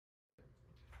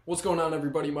What's going on,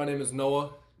 everybody? My name is Noah,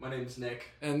 My name's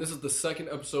Nick. and this is the second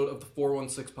episode of the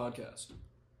 416 podcast.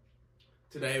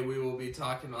 Today we will be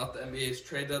talking about the NBA's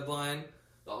trade deadline,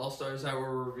 the All-Stars that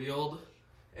were revealed,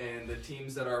 and the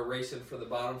teams that are racing for the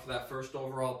bottom for that first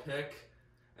overall pick,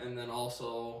 and then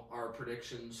also our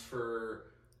predictions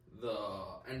for the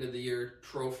end of the year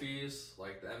trophies,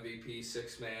 like the MVP,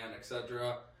 six-man,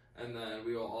 etc. And then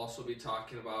we will also be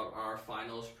talking about our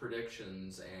finals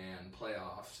predictions and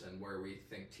playoffs and where we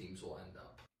think teams will end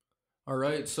up. All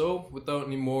right, so without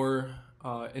any more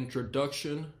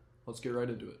introduction, let's get right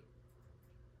into it.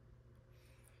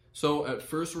 So at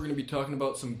first, we're going to be talking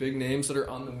about some big names that are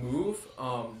on the move.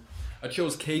 I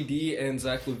chose KD and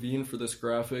Zach LaVine for this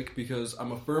graphic because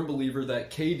I'm a firm believer that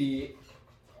KD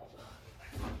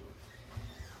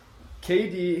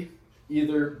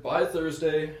either by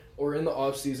Thursday or in the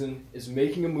offseason is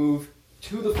making a move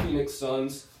to the Phoenix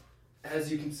Suns.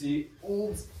 As you can see,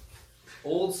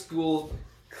 old school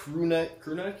crew neck.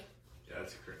 Yeah,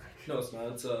 it's a crew neck. No, it's not.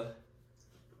 It's a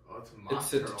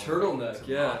It's a turtleneck. It's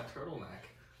a Yeah. mock turtleneck.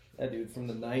 That dude from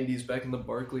the 90s, back in the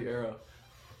Barkley era.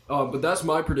 But that's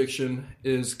my prediction,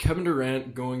 is Kevin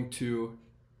Durant going to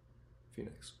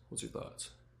Phoenix. What's your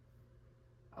thoughts?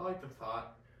 I like the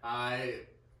thought.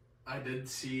 I did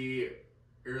see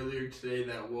earlier today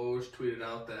that Woj tweeted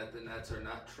out that the Nets are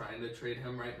not trying to trade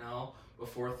him right now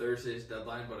before Thursday's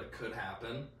deadline, but it could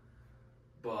happen.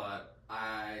 But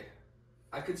I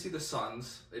could see the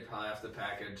Suns. They'd probably have to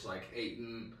package like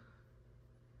Ayton,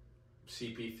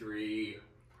 CP3,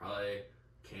 probably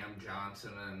Cam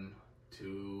Johnson, and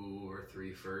 2 or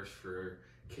 3 first for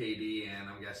KD, and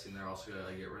I'm guessing they're also going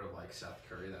to get rid of like Seth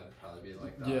Curry. That would probably be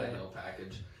like the ideal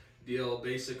package deal,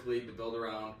 basically to build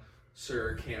around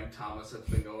Sir Cam Thomas that's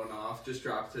been going off. Just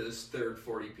dropped his third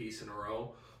 40-piece in a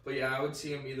row. But yeah, I would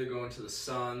see him either going to the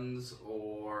Suns,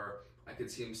 or I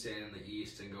could see him staying in the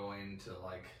East and going to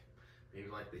like maybe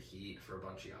like the Heat for a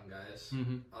bunch of young guys.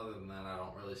 Mm-hmm. Other than that, I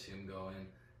don't really see him going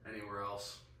anywhere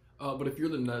else. But if you're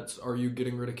the Nets, are you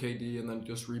getting rid of KD and then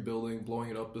just rebuilding, blowing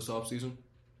it up this offseason?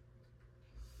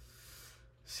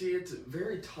 See, it's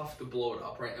very tough to blow it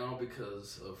up right now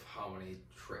because of how many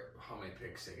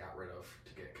picks they got rid of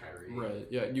to get Kyrie. Right,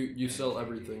 yeah, you sell KD.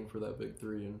 everything for that big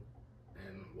three.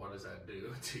 And what does that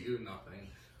do to you? Nothing.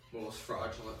 Most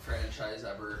fraudulent franchise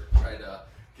ever. Try to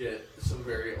get some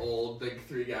very old big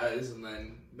three guys, and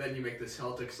then you make the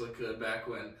Celtics look good back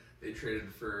when they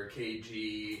traded for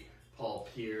KG, Paul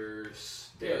Pierce,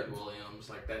 Derek Williams.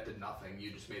 Like, that did nothing.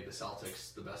 You just made the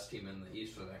Celtics the best team in the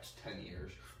East for the next 10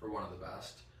 years, or one of the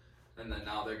best. And then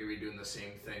now they're going to be doing the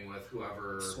same thing with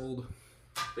whoever,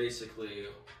 basically,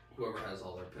 whoever has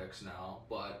all their picks now.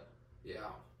 But, yeah,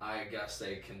 I guess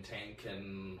they can tank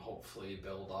and hopefully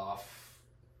build off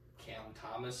Cam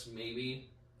Thomas, maybe.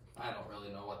 I don't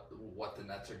really know what the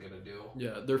Nets are going to do.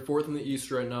 Yeah, they're 4th in the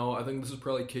East right now. I think this is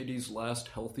probably KD's last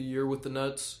healthy year with the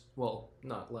Nets. Well,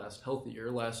 not last healthy year.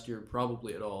 Last year,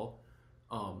 probably at all.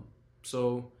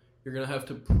 So you're going to have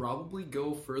to probably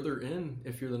go further in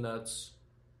if you're the Nets.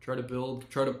 Try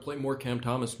to play more Cam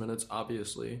Thomas minutes,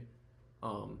 obviously.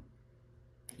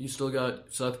 You still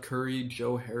got Seth Curry,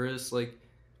 Joe Harris. Like,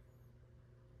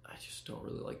 I just don't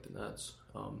really like the Nets.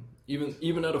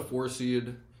 Even at a 4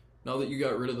 seed, now that you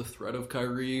got rid of the threat of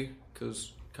Kyrie,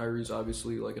 because Kyrie's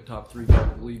obviously like a top 3 guy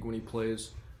in the league when he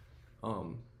plays.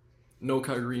 No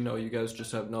Kyrie, no, you guys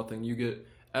just have nothing. You get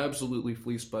absolutely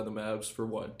fleeced by the Mavs for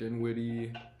what?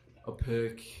 Dinwiddie, a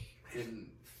pick. And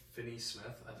Finney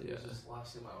Smith, I think is his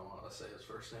last name. I don't want to say his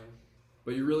first name.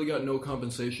 But you really got no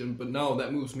compensation. But now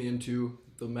that moves me into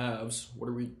the Mavs. What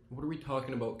are we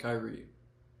talking about Kyrie?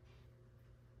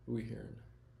 Who are we hearing?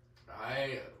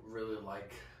 I really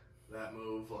like that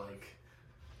move. Like,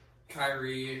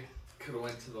 Kyrie could have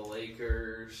went to the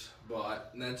Lakers,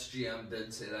 but Nets GM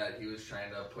did say that he was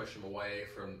trying to push him away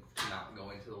from not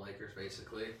going to the Lakers,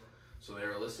 basically. So they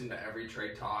were listening to every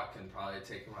trade talk and probably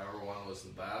taking whatever one was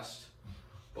the best.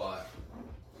 But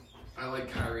I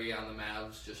like Kyrie on the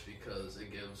Mavs just because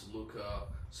it gives Luka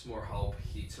some more hope.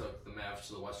 He took the Mavs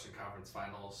to the Western Conference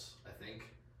Finals, I think,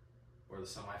 or the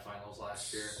semifinals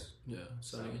last year. Yeah,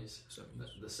 semis.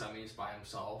 The semis by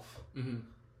himself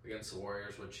against the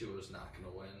Warriors, which he was not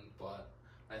going to win. But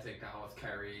I think now with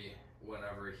Kyrie,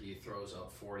 whenever he throws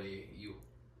up 40, you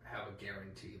have a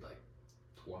guaranteed like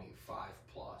 25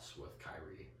 plus with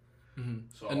Kyrie. Mm-hmm.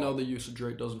 So, and now the usage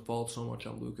rate doesn't fall so much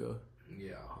on Luka.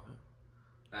 Yeah.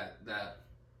 That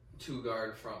 2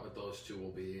 guard front with those two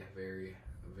will be very,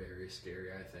 very scary,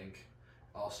 I think.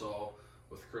 Also,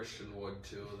 with Christian Wood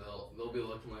too, they'll be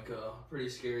looking like a pretty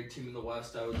scary team in the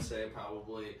West, I would say.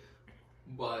 Probably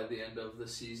by the end of the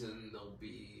season, they'll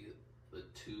be the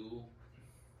 2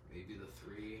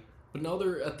 But now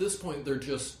at this point, they're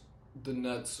just the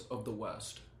Nets of the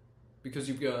West. Because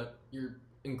you've got your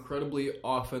incredibly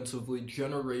offensively,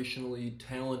 generationally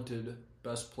talented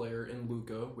best player in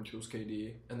Luka, which was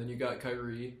KD, and then you got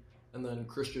Kyrie, and then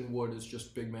Christian Wood is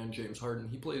just big man James Harden.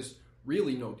 He plays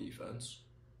really no defense.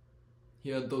 He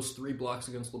had those 3 blocks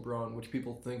against LeBron, which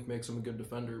people think makes him a good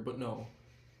defender, but no.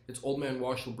 It's old man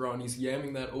wash LeBron. He's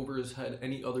yamming that over his head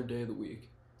any other day of the week.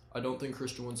 I don't think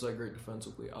Christian Wood's that great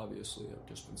defensively, obviously. I've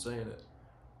just been saying it.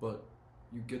 But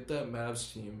you get that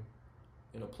Mavs team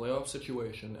in a playoff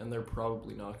situation, and they're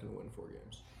probably not going to win 4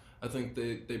 games. I think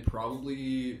they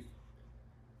probably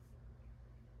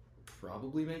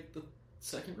make the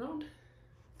second round?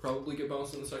 Probably get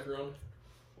bounced in the second round?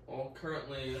 Well,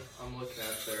 currently, I'm looking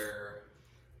at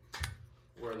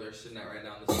where they're sitting at right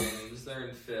now in the standings. They're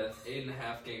in 5th,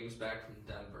 8.5 games back from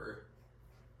Denver.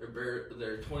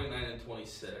 They're 29 and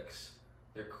 26.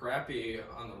 They're crappy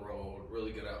on the road,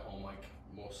 really good at home, like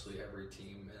mostly every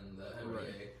team in the NBA.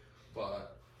 Right.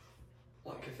 But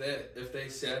like if they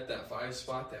sit at that 5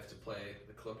 spot, they have to play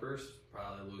the Clippers.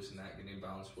 Probably losing that, getting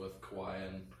bounced with Kawhi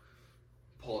and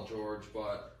Paul George.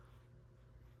 But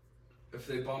if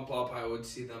they bump up, I would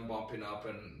see them bumping up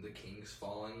and the Kings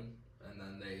falling, and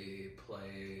then they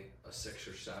play a 6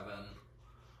 or 7.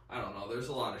 I don't know. There's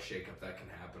a lot of shakeup that can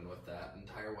happen with that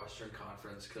entire Western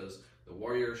Conference because the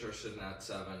Warriors are sitting at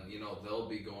 7. You know, they'll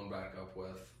be going back up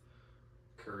with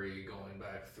Curry going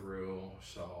back through.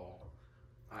 So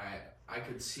I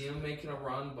could see him making a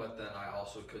run, but then I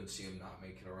also could see him not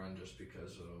making a run just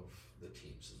because of the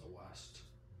teams in the West.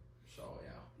 So,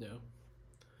 yeah. Yeah.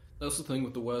 That's the thing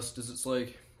with the West is it's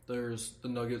like there's the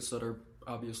Nuggets that are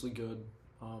obviously good,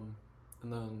 and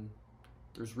then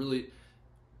there's really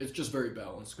it's just very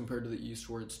balanced compared to the East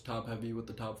where it's top heavy with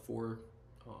the top 4.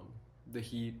 The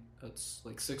Heat, that's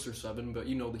like 6 or 7, but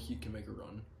you know the Heat can make a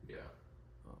run. Yeah.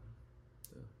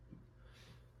 Yeah.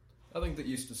 I think the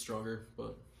East is stronger,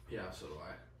 but yeah, so do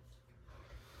I.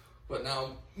 But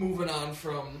now moving on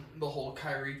from the whole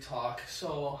Kyrie talk,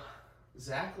 so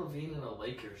Zach LaVine in a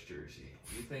Lakers jersey.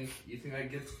 You think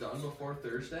that gets done before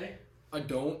Thursday? I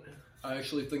don't. I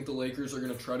actually think the Lakers are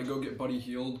going to try to go get Buddy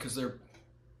Hield because they're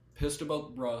pissed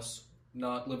about Russ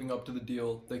not living up to the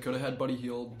deal. They could have had Buddy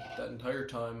Hield that entire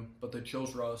time, but they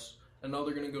chose Russ. And now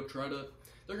they're going to go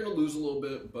they're going to lose a little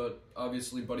bit, but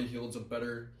obviously Buddy Hield's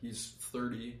he's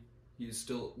 30. He's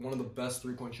still one of the best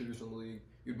three-point shooters in the league.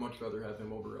 You'd much rather have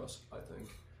him over Russ, I think.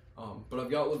 But I've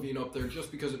got LaVine up there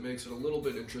just because it makes it a little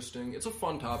bit interesting. It's a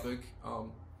fun topic.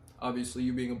 Obviously,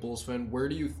 you being a Bulls fan, where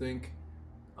do you think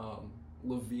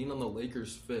LaVine on the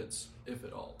Lakers fits, if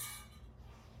at all?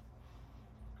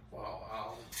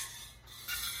 Wow.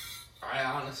 I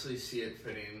honestly see it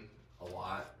fitting a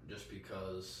lot just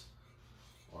because,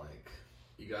 like,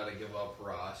 you got to give up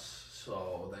Russ,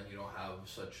 so then you don't have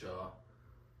such a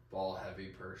ball-heavy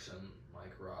person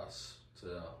like Russ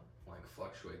to, like,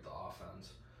 fluctuate the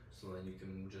offense. So then you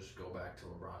can just go back to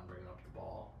LeBron bringing up the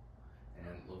ball.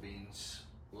 And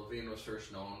LaVine was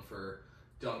first known for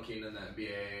dunking in the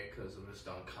NBA because of his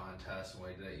dunk contest and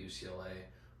what he did at UCLA.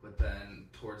 But then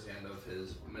towards the end of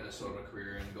his Minnesota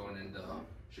career and going into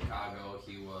Chicago,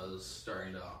 he was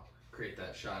starting to create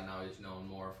that shot. Now he's known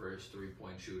more for his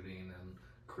three-point shooting and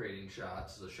creating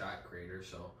shots as a shot creator.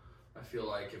 So I feel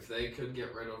like if they could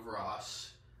get rid of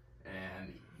Ross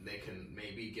and they can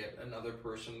maybe get another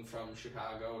person from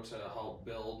Chicago to help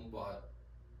build, but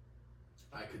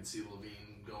I could see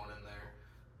LaVine going in there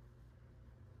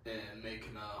and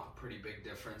making a pretty big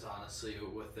difference, honestly,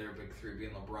 with their big three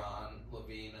being LeBron,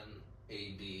 LaVine, and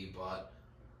AD, but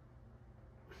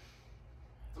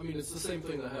I mean, it's the same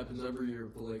thing that happens every year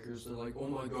with the Lakers. They're like, oh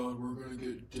my god, we're going to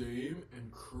get Dame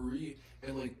and Curry,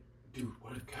 and like, dude,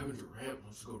 what if Kevin Durant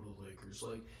wants to go to the Lakers?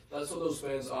 Like, that's how those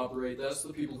fans operate. That's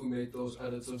the people who make those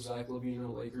edits of Zach LaVine in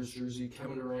a Lakers jersey,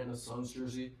 Kevin Durant in a Suns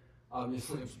jersey.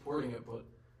 Obviously, I'm supporting it, but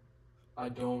I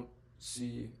don't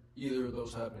see either of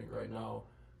those happening right now.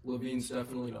 LaVine's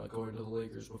definitely not going to the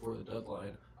Lakers before the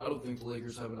deadline. I don't think the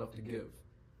Lakers have enough to give.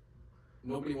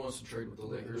 Nobody wants to trade with the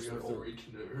Lakers. They're going to reach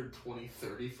into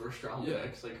 2030 first round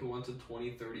picks. Like, who wants a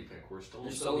 2030 pick? We're still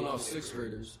You're selling off sixth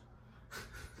graders.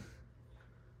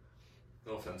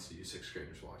 No offense to you sixth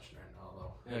graders watching right now,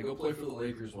 though. Yeah, go play for the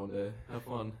Lakers one day. Have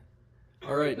fun.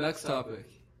 All right, next topic.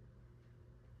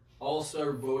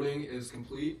 All-Star voting is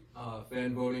complete.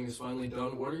 Fan voting is finally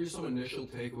done. What are some initial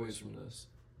takeaways from this?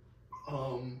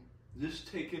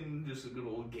 Just taking a good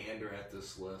old gander at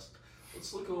this list.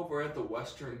 Let's look over at the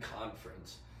Western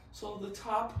Conference. So the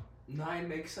top 9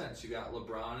 makes sense. You got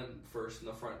LeBron first in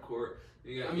the front court.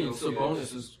 You got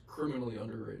Sabonis is criminally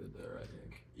underrated there, I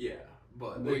think. Yeah,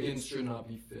 but Wiggins should not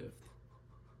be 5th.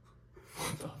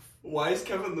 Why is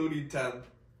Kevin Looney 10th?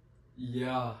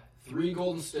 Yeah, 3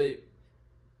 Golden State.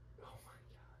 Oh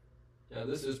my god.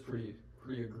 Yeah, this is pretty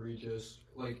egregious.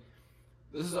 Like,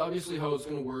 this is obviously how it's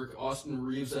going to work. Austin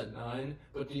Reeves at 9,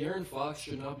 but De'Aaron Fox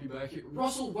should not be back here.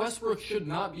 Russell Westbrook should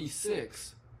not be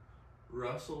 6.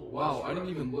 Russell Westbrook. Wow, I didn't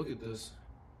even look at this.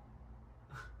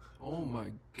 Oh my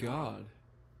god.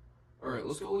 Alright,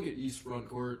 let's go look at East front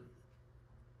court.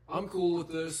 I'm cool with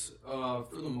this. For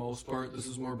the most part, this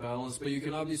is more balanced, but you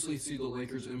can obviously see the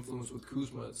Lakers' influence with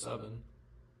Kuzma at 7.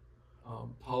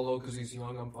 Paulo, because he's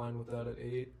young, I'm fine with that at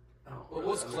 8. Oh, But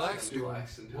what's Clax doing?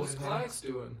 What's Clax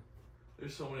doing?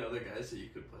 There's so many other guys that you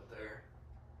could put there.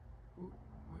 Who-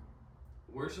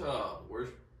 Where's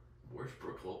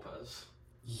Brook Lopez?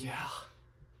 Yeah.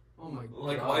 Oh my god.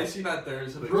 Like, why is he not there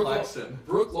instead of Brook Claxton?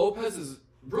 Brook Lopez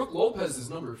is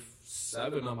number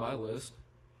 7 on my list.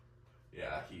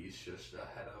 Yeah, he's just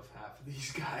ahead of half of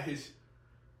these guys.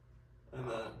 And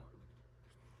then,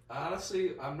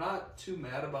 honestly, I'm not too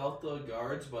mad about the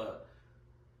guards, but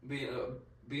being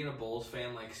a Bulls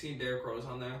fan, like seeing Derrick Rose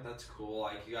on there, that's cool.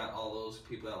 Like, you got all those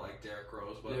people that like Derrick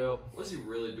Rose, but Yep. what's he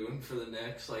really doing for the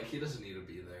Knicks? Like, he doesn't need to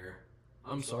be there.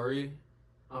 I'm sorry.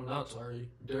 I'm not sorry.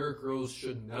 Derrick Rose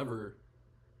should never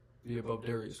be above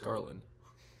Darius Garland.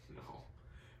 No,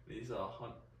 he's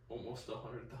almost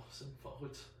 100,000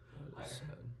 votes. That is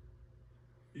sad.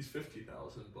 He's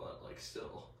 50,000, but like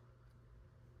still.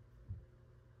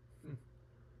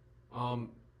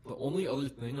 The only other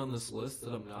thing on this list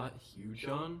that I'm not huge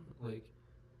on, like,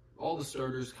 all the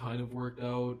starters kind of worked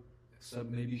out, except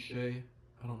maybe Shea.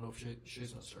 I don't know if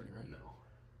Shea's not starting right No.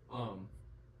 now.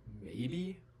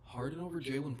 Maybe Harden over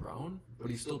Jaylen Brown, but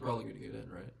he's still probably going to get in,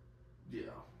 right? Yeah.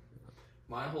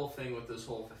 My whole thing with this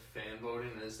whole fan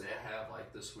voting is they have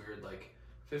like this weird like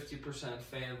 50%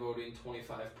 fan voting,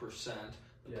 25%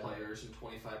 the players, and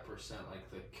 25% like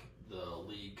the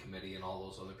league committee and all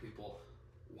those other people.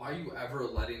 Why are you ever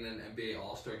letting an NBA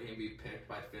All-Star game be picked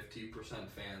by 50%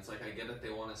 fans? Like, I get it,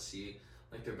 they want to see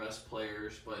like their best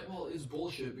players, but Well, it's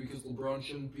bullshit because LeBron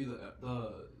shouldn't be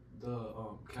the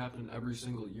captain every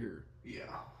single year.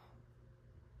 yeah,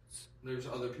 there's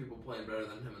other people playing better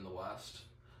than him in the West.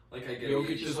 Like, I get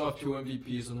Jokic is off 2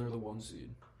 MVPs and they're the 1 seed.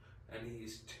 and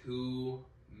he's 2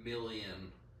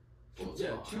 million votes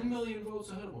Yeah, behind. 2 million votes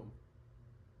ahead of him.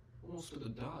 Almost to the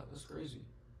dot. That's crazy.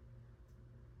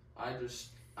 I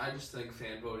just think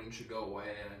fan voting should go away,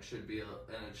 and it should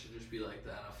just be like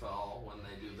the NFL when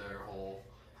they do their whole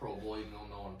Pro Bowl, even though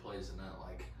no one plays in it.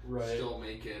 Like, still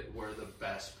make it where the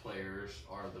best players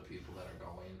are the people that are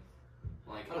going.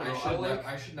 Like,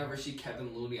 I should never see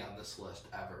Kevin Looney on this list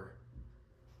ever.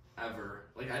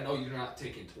 Like, I know you're not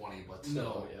taking 20, but still.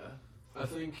 No, yeah. I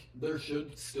think there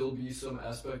should still be some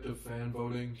aspect of fan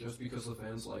voting just because the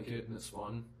fans like it and it's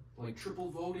fun. Like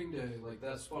triple voting day, like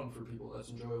that's fun for people, that's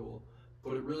enjoyable.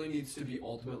 But it really needs to be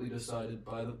ultimately decided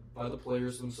by the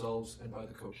players themselves and by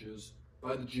the coaches,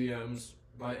 by the GMs,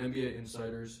 by NBA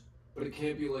insiders. But it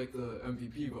can't be like the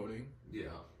MVP voting. Yeah.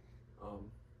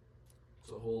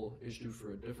 It's a whole issue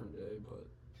for a different day,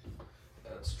 but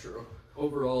That's true.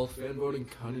 overall, fan voting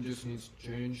kind of just needs to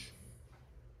change.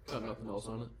 Got nothing else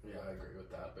on it. Yeah, I agree with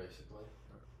that, basically.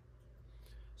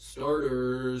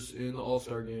 Starters in the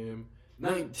All-Star game.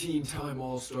 19-time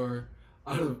All-Star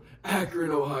out of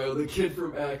Akron, Ohio. The kid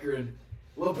from Akron.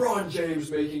 LeBron James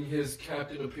making his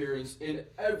captain appearance in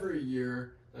every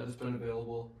year that has been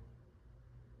available.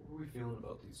 What are we feeling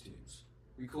about these teams?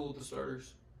 We cool with the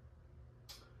starters?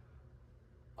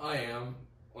 I am.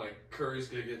 Like, Curry's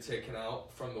going to get taken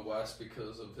out from the West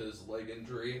because of his leg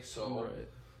injury, so Right.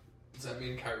 does that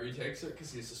mean Kyrie takes it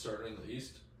because he's the starter in the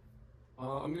East?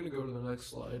 I'm going to go to the next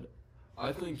slide.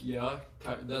 I think,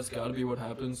 that's got to be what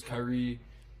happens. Kyrie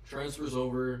transfers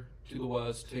over to the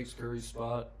West, takes Curry's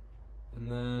spot, and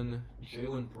then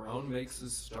Jaylen Brown makes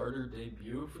his starter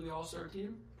debut for the All-Star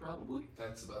team, probably.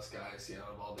 That's the best guy I see out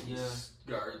of all the Yeah. East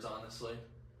guards, honestly.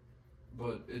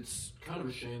 But it's kind of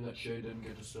a shame that Shea didn't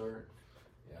get to start.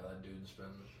 Yeah, that dude's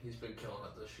been killing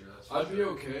it this year. That's for I'd be sure.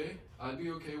 okay. I'd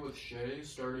be okay with Shea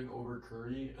starting over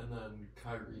Curry and then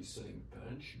Kyrie sitting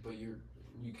bench, but you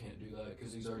can't do that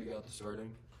because he's already got the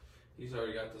starting. He's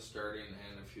already got the starting,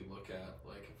 and if you look at,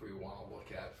 like, if we want to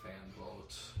look at fan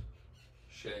votes,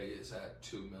 Shea is at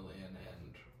 2 million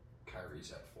and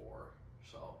Kyrie's at 4.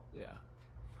 So Yeah.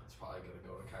 it's probably going to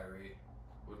go to Kyrie,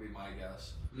 would be my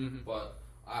guess. Mm-hmm. But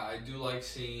I do like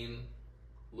seeing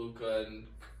Luka,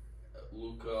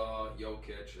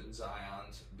 Jokic, and Zion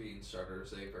being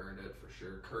starters. They've earned it for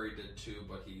sure. Curry did too,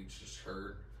 but he's just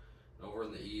hurt. Over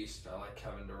in the East, I like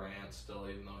Kevin Durant still,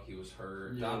 even though he was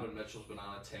hurt. Yeah. Donovan Mitchell's been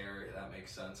on a tear. That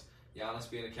makes sense. Giannis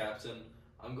being a captain,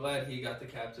 I'm glad he got the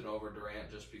captain over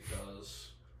Durant just because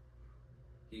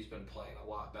he's been playing a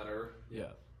lot better.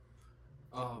 Yeah.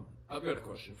 I've got a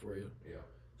question for you. Yeah.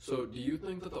 So, do you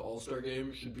think that the All-Star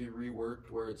game should be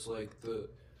reworked where it's like the...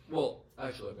 Well,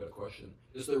 actually, I've got a question.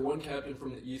 Is there one captain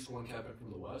from the East, one captain from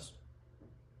the West?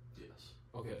 Yes.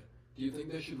 Okay. Do you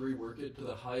think they should rework it to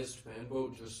the highest fan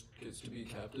vote just gets to be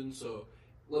captain? So,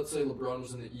 let's say LeBron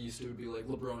was in the East, it would be like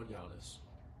LeBron, Giannis.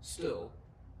 Still.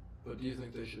 But do you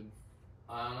think they should...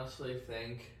 I honestly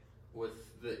think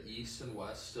with the East and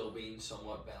West still being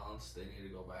somewhat balanced, they need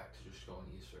to go back to just going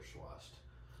East versus West.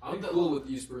 I'm cool with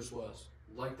East versus West.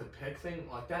 Like the pick thing,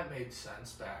 like that made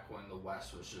sense back when the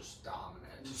West was just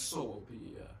dominant. It's so OP,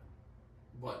 yeah.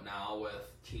 But now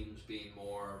with teams being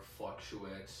more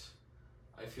fluctuates,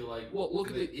 I feel like well, look,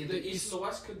 the East and the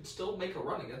West could still make a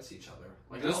run against each other.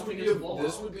 Like this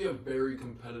would be a very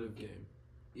competitive game.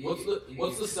 What's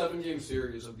the 7-game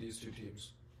series of these two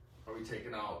teams? Are we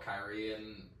taking out Kyrie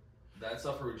and that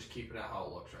stuff, or are we just keeping it how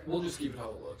it looks right now? We'll just keep it how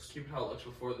it looks. Keep it how it looks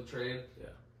before the trade. Yeah.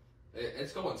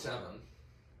 It's going 7.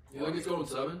 You think it's going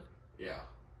 7? Yeah,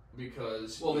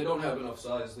 because they don't have enough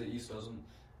size. The East doesn't.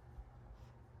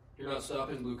 You're not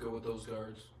stopping Luka with those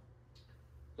guards.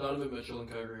 Donovan Mitchell and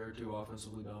Kyrie are too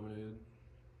offensively dominated,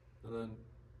 and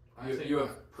then you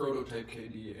have prototype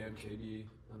KD and KD,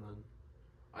 and then.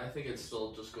 I think it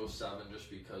still just goes 7 just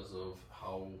because of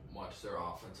how much their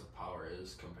offensive power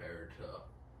is compared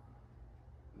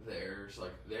to theirs.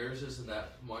 Like, theirs isn't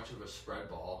that much of a spread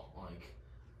ball. Like,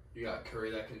 you got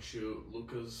Curry that can shoot.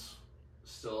 Luka's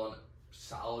still a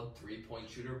solid 3-point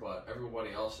shooter, but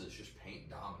everybody else is just paint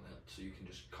dominant, so you can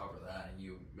just cover that and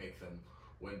you make them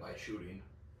win by shooting,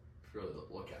 if you really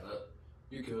look at it.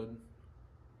 You could.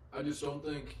 I just don't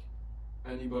think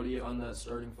anybody on that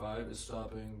starting 5 is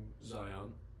stopping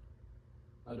Zion.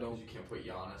 I don't. You can't put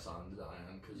Giannis on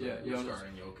Zion because you're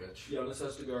starting Jokic. Giannis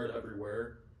has to guard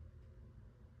everywhere.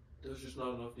 There's just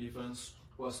not enough defense.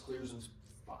 West clears in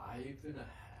 5.5,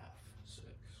 6.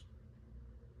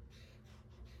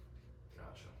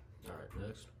 Gotcha. All right,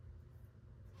 next.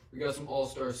 We got some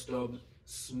All-Star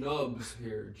snubs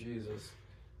here. Jesus.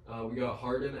 We got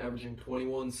Harden averaging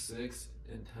 21.6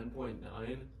 and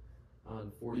 10.9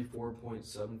 on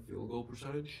 44.7 field goal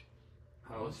percentage.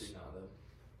 How is he not in?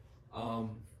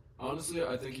 Honestly,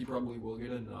 I think he probably will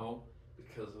get in now.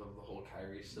 Because of the whole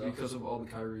Kyrie stuff? Because of all the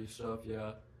Kyrie stuff,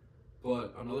 yeah.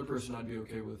 But another person I'd be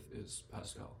okay with is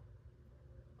Pascal.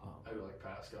 I like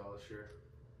Pascal this year.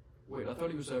 Wait, I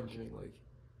thought he was averaging like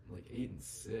 8 and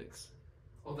 6.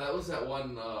 Oh, that was that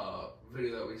one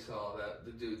video that we saw that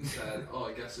the dude said, "Oh,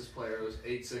 I guess this player was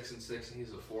 8, 6, and 6, and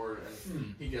he's a forward,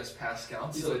 and he guessed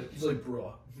Pascal." He's like,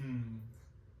 bruh.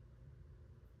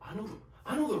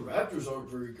 I know the Raptors aren't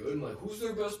very good. And like, who's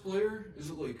their best player?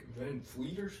 Is it like Van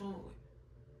Fleet or something?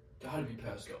 Like, gotta be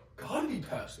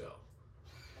Pascal.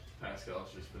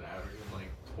 Pascal's just been averaging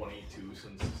like 22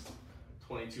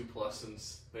 plus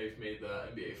since they've made the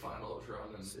NBA Finals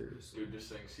run, and seriously, dude just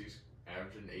thinks he's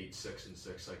averaging 8, 6, and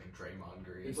 6 like a Draymond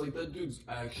Green. It's like that dude's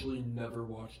actually never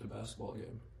watched a basketball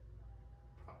game.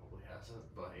 Probably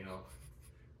hasn't, but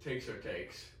takes are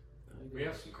takes. We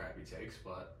have some crappy takes,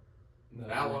 but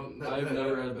I've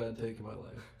never had a bad take in my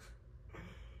life.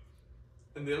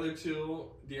 And the other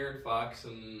two, De'Aaron Fox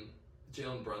and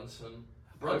Jalen Brunson.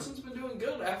 Brunson's been doing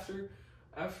good after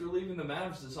leaving the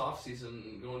Mavs this offseason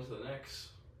and going to the Knicks.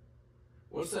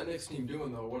 What's that Knicks team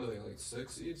doing though? What are they, like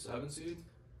 6 seed, 7 seed?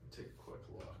 Take a quick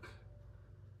look.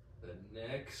 The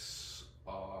Knicks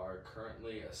are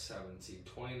currently a 7 seed,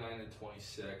 29 and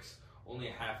 26, only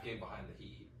a half game behind the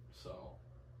Heat. So,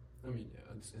 I mean,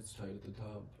 yeah, it's tight at the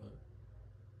top, but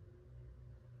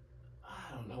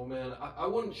I don't know, man. I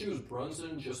wouldn't choose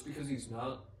Brunson just because he's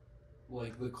not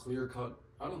like the clear cut.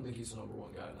 I don't think he's the number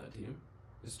 1 guy on that team.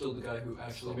 It's still the guy who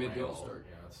actually made the All-Star.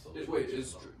 Yeah, it's still. Wait,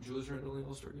 is Julius Randle in the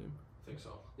All-Star game? I think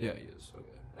so. Yeah, he is.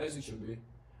 Okay, as he should be.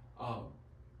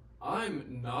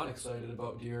 I'm not excited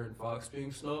about De'Aaron Fox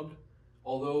being snubbed.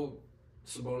 Although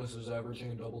Sabonis is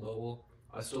averaging a double-double,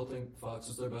 I still think Fox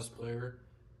is their best player.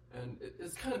 And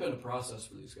it's kind of been a process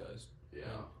for these guys. Yeah.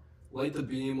 Light the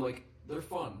beam, like, they're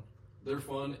fun. They're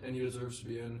fun, and he deserves to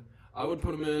be in. I would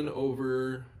put him in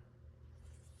over...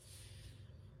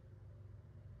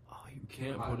 Oh, you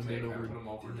can't put him in over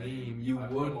Dame. You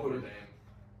would put him...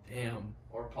 Damn.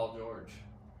 Or Paul George.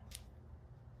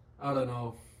 I don't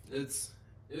know. It's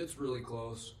really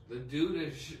close. The dude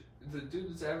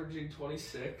is averaging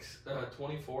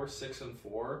 24, 6, and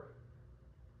 4.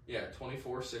 Yeah,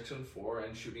 24, 6, and 4,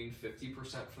 and shooting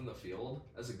 50% from the field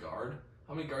as a guard.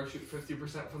 How many guards shoot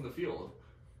 50% from the field?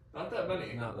 Not that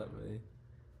many. Not that many.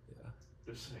 Yeah.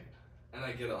 Just saying. and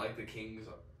I get it. Like the Kings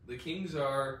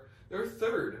they're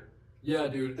third. Yeah,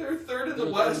 dude. They're third in the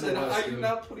They're West, third in and the West, how you dude.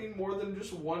 not putting more than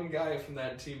just one guy from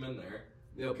that team in there?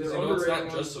 Yep, Because they're it's not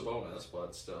underrating just Sabonis,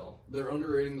 but still They're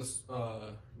underrating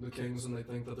the Kings, and they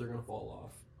think that they're gonna fall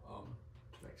off.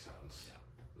 makes sense. Yeah.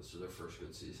 This is their first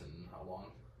good season in how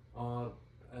long?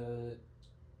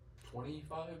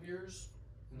 25 years.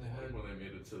 And they had When they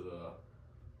made it to the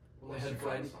when they had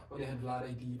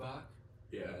Vlade Divac.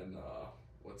 yeah, and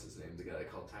what's his name? The guy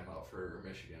that called timeout for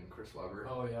Michigan, Chris Webber.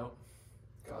 Oh yeah,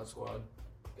 God Squad,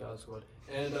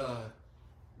 and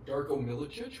Darko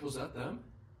Milicic, was that them?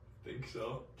 I think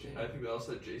so. Damn. I think they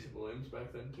also had Jason Williams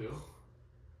back then too.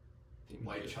 Team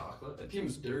White dirty. chocolate. That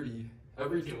team's dirty.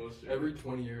 Every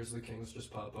 20 years, the Kings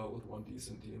just pop out with one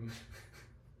decent team.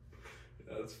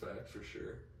 Yeah, that's fact for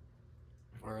sure.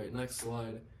 All right, next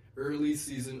slide. Early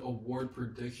season award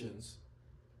predictions.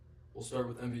 We'll start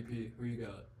with MVP. Who you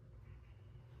got?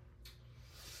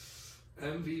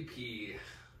 MVP.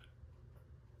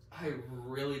 I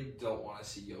really don't want to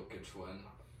see Jokic win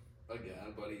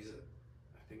again, but I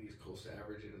think he's close to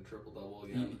averaging a triple double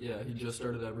again. He just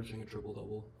started averaging a triple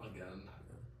double. Again.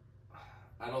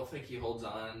 I don't think he holds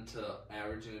on to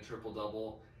averaging a triple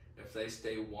double. If they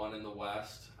stay one in the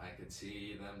West, I could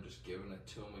see them just giving it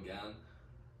to him again.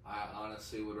 I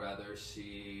honestly would rather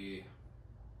see.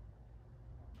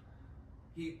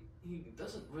 He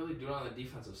doesn't really do it on the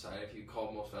defensive side. If you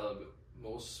call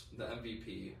the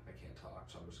MVP, I can't talk,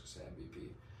 so I'm just gonna say MVP.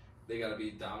 They got to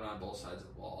be dominant on both sides of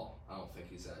the ball. I don't think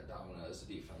he's that dominant as a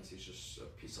defense. He's just a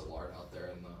piece of lard out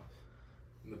there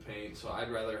in the paint. So I'd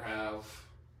rather have,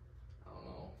 I don't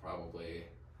know, probably.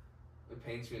 It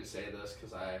pains me to say this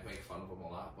because I make fun of him a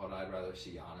lot, but I'd rather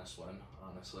see Giannis win.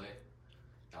 Honestly,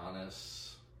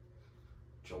 Giannis,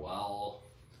 Joel.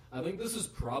 I think this is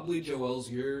probably Joel's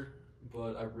year,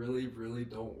 but I really, really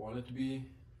don't want it to be.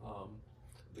 I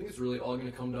think it's really all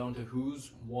going to come down to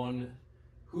whose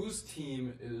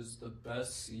team is the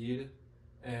best seed,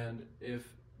 and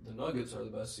if the Nuggets are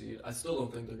the best seed, I still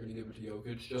don't think they're going to give it to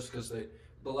Jokic just because the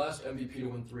last MVP to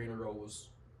win 3 in a row was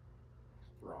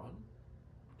Ron.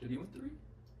 Did he win 3?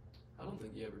 I don't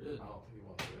think he ever did. I don't think he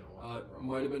won 3 in a row.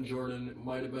 Might have been Jordan,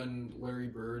 might have been Larry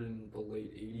Bird in the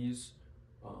late 80s,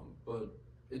 but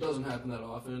it doesn't happen that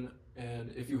often.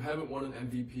 And if you haven't won an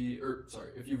MVP,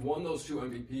 if you've won those 2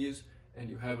 MVPs and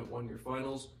you haven't won your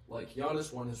finals, like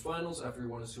Giannis won his finals after he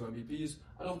won his 2 MVPs,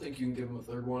 I don't think you can give him a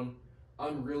third one.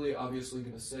 I'm really obviously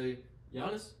going to say,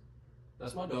 Giannis,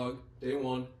 that's my dog, day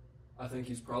 1. I think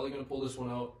he's probably going to pull this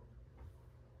one out.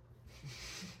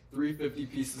 350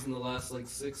 pieces in the last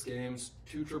 6 games,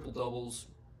 2 triple doubles.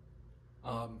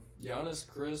 Giannis,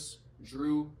 Chris,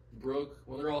 Drew, Brooke,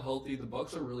 when they're all healthy, the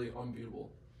Bucks are really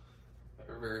unbeatable.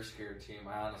 They're a very scared team.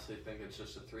 I honestly think it's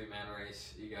just a 3-man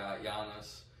race. You got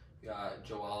Giannis, you got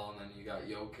Joel, and then you got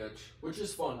Jokic. Which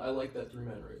is fun. I like that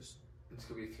 3-man race. It's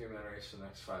going to be a 3-man race for the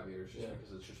next 5 years just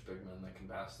because it's just big men that can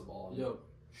pass the ball and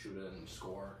shoot it and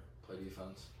score, play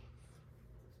defense.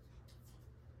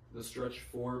 The stretch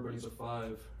 4, but he's a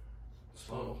 5.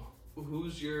 So,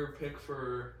 who's your pick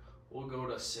for, we'll go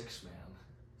to 6-man?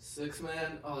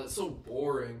 6-man? Oh, that's so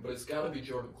boring, but it's got to be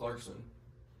Jordan Clarkson.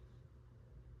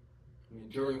 I mean,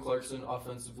 Jordan Clarkson,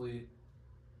 offensively,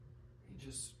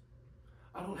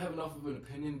 I don't have enough of an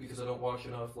opinion because I don't watch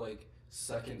enough,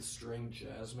 second-string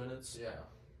Jazz minutes. Yeah.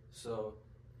 So,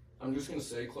 I'm just going to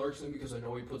say Clarkson because I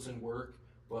know he puts in work,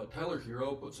 but Tyler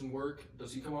Hero puts in work.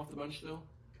 Does he come off the bench still?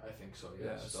 I think so,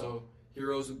 yeah. So,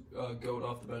 Hero's a goat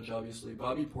off the bench, obviously.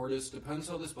 Bobby Portis, depends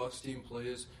how this Bucks team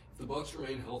plays. If the Bucks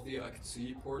remain healthy, I could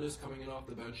see Portis coming in off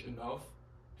the bench enough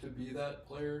to be that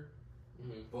player.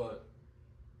 Mm-hmm. But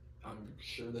I'm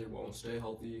sure they won't stay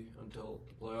healthy until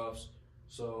the playoffs.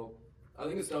 So I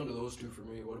think it's down to those 2 for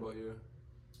me. What about you?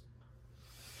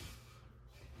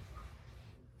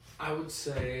 I would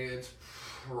say it's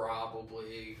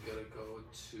probably going to go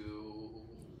to...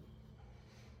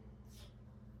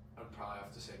 I'd probably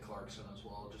have to say Clarkson as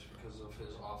well, just because of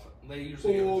his offense. They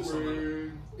usually give it to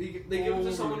someone. They give it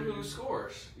to someone who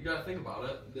scores. You got to think about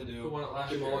it. They do. Who won it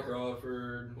last Jamal year?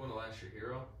 Crawford. Who won it last year?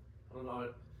 Hero? I don't know.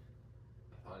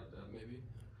 I thought he did. Maybe.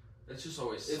 It's just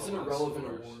always. It's an someone irrelevant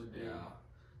scores. award. Dude.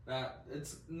 Yeah.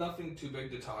 It's nothing too big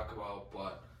to talk about,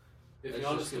 but if it's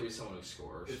Giannis just gonna be someone who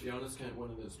scores. If Giannis can't win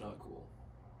it, it's not cool.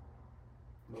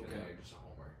 Okay, you're just a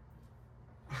homer.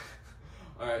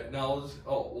 All right, now let's.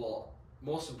 Oh well.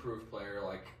 Most improved player,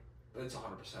 it's 100%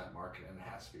 Markkanen. It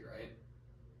has to be, right?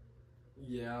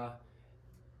 Yeah.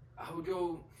 I would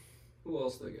go... Who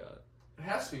else they got? It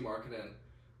has to be Markkanen.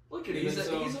 Look at him.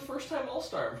 He's a first-time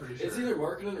All-Star, I'm pretty sure. It's either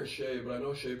Markkanen or Shea, but I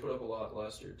know Shea put up a lot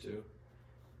last year, too.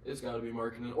 It's got to be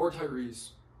Markkanen. Or Tyrese.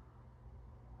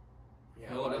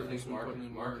 think He's been putting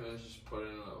in work. Markkanen's just put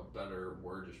in a better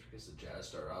word just because the Jazz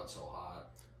started out so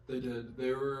hot. They did.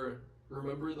 They were.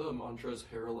 Remember the Montrezl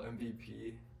Harrell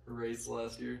MVP race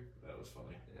last year? That was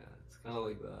funny. Yeah, it's kind of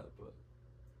like that, but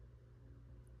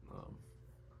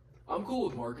I'm cool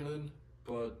with Markkanen.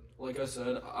 But like I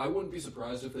said, I wouldn't be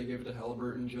surprised if they gave it to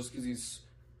Halliburton just because he's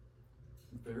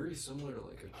very similar to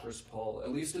like a Chris Paul,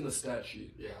 at least in the stat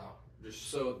sheet. Yeah,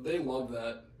 just So they love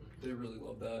that. They really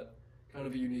love that. Kind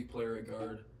of a unique player at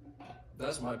guard.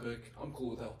 That's my pick. I'm cool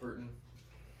with Halliburton.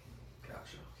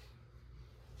 gotcha.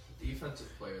 Defensive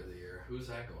player of the year. Who's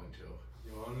that going to?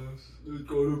 Giannis. It's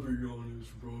gotta be Giannis,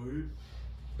 right?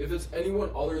 If it's anyone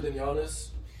other than Giannis,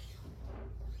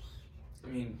 I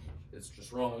mean, it's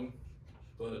just wrong.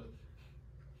 But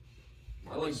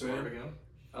I like Smart Bam. again.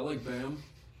 I like Bam.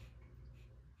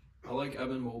 I like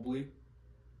Evan Mobley.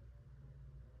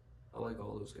 I like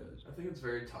all those guys. I think it's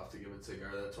very tough to give it to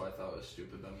Gar. That's why I thought it was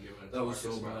stupid them giving it to That was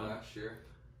Marcus so Smart bad. last year.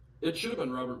 It should have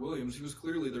been Robert Williams. He was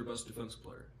clearly their best defensive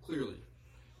player. Clearly.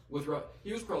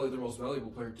 He was probably their most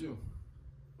valuable player, too.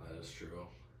 That is true.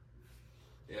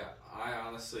 Yeah, I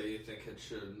honestly think it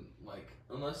should,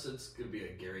 unless it's going to be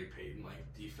a Gary Payton,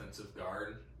 defensive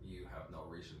guard, you have no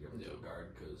reason to give it to a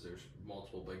guard because there's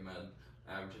multiple big men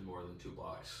averaging more than 2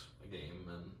 blocks a game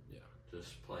and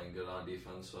just playing good on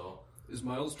defense, so. Is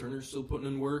Miles Turner still putting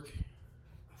in work?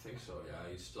 I think so, yeah.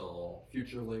 He's still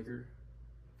Future Laker.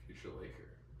 future Laker.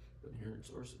 Been hearing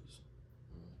sources.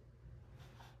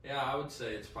 Yeah, I would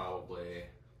say it's probably,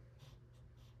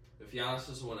 if Giannis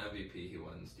doesn't win MVP, he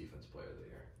wins Defense Player of the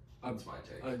Year. That's my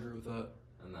take. I agree with that.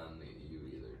 And then you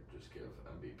either just give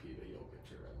MVP to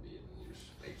Jokic or Embiid, and you just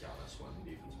make Giannis win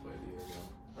Defense Player of the Year again.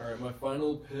 All right, my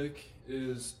final pick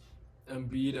is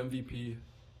Embiid MVP,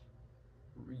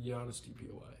 Giannis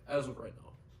DPOY, as of right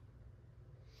now.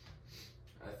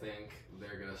 I think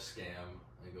they're going to scam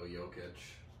and go Jokic,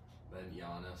 then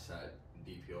Giannis at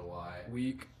DPOY,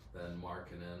 Weak. then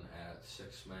Markkanen at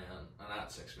 6-man, not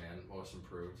 6-man, most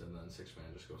improved, and then 6-man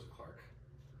just goes to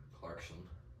Clarkson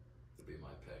would be my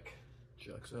pick.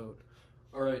 Checks out.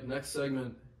 All right, next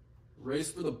segment.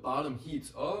 Race for the bottom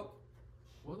heats. Oh,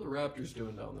 what are the Raptors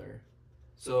doing down there?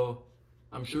 So,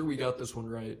 I'm sure we got this one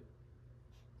right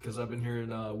because I've been hearing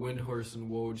Windhorse and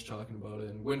Woj talking about it,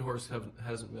 and Windhorse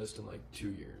hasn't missed in 2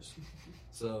 years.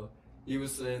 So, he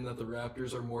was saying that the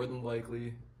Raptors are more than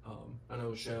likely, I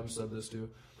know Sham said this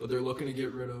too, but they're looking to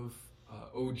get rid of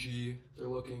OG. They're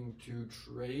looking to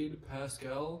trade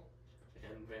Pascal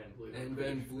And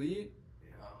Van Vliet.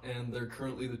 Yeah. and they're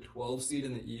currently the 12 seed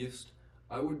in the East.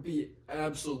 I would be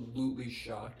absolutely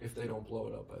shocked if they don't blow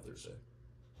it up by Thursday.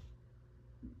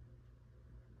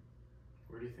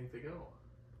 Where do you think they go?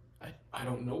 I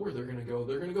don't know where they're going to go.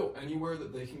 They're going to go anywhere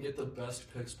that they can get the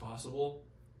best picks possible.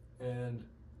 And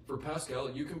for Pascal,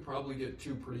 you can probably get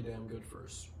 2 pretty damn good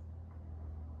firsts.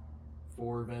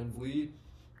 For Van Vliet,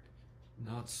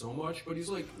 not so much, but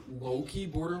he's low-key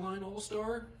borderline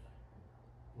all-star.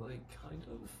 Kind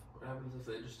of. What happens if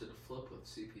they just did a flip with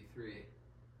CP3?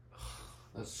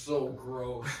 That's so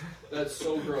gross. That's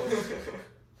so gross.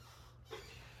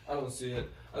 I don't see it.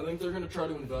 I think they're going to try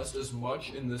to invest as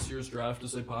much in this year's draft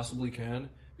as they possibly can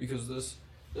because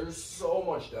there's so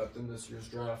much depth in this year's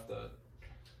draft that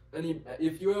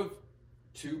if you have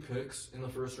 2 picks in the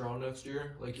first round next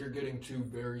year, you're getting 2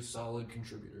 very solid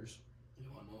contributors.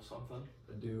 You want to know something?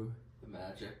 I do. The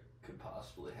Magic could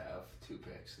possibly have 2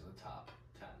 picks in the top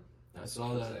 10. I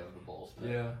saw that. They have the Bulls pick.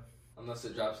 Yeah. Unless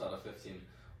it drops out of 15,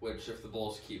 which if the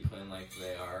Bulls keep playing like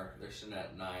they are, they're sitting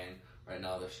at 9. Right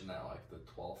now they're sitting at the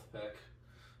 12th pick.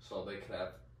 So they could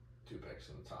have 2 picks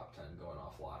in the top 10 going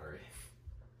off lottery.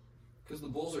 Because the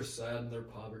Bulls are sad in their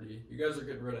poverty. You guys are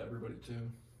getting rid of everybody too.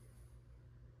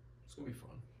 It's going to be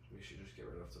fun. We should just get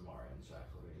rid of DeMar and Zach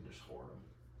LaVine and just hoard them.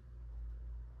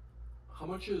 How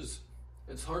much is...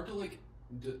 It's hard to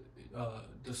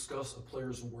discuss a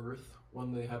player's worth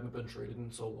when they haven't been traded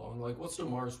in so long. What's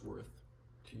DeMar's worth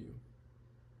to you?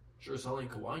 Sure as hell ain't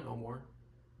Kawhi no more.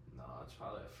 No, it's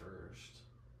probably a first.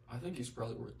 I think he's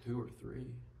probably worth 2 or 3.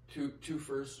 Two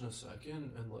firsts and a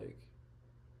second, and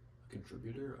a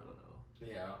contributor. I don't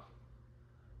know. Yeah,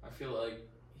 I feel like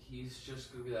he's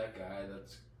just gonna be that guy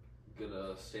that's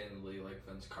gonna stay in the league like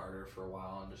Vince Carter for a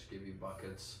while and just give you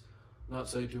buckets. Not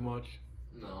say too much.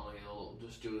 No, he'll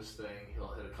just do his thing.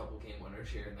 He'll hit a couple game winners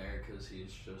here and there because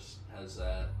he's just has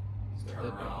that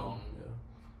turnaround. Yeah.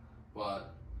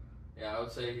 But yeah, I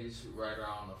would say he's right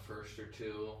around a first or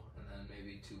 2, and then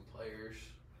maybe 2 players.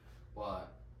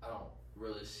 But I don't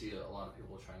really see a lot of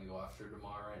people trying to go after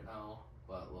DeMar right now.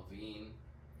 But LaVine,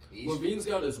 LaVine's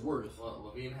got his worth. Well,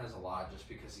 Levine has a lot just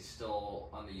because he's still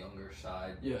on the younger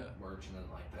side. Yeah. Merging in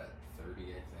like that 30,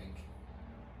 I think.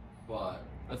 But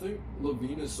I think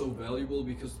LaVine is so valuable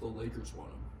because the Lakers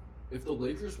want him. If the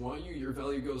Lakers want you, your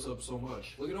value goes up so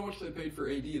much. Look at how much they paid for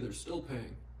AD. They're still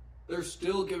paying. They're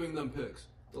still giving them picks.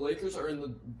 The Lakers are in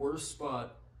the worst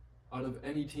spot out of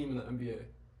any team in the NBA.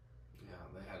 Yeah,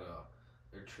 they had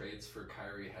their trades for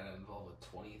Kyrie had to involve a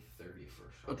 2030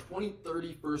 first A round.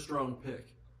 2030 first round pick.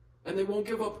 And they won't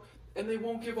give up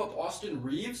Austin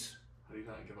Reeves? How do you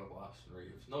not give up Austin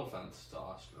Reeves? No offense to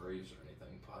Austin Reeves or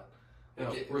anything, but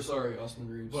Yeah, we're sorry, Austin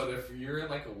Reeves. But if you're in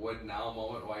like a would now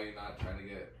moment, why are you not trying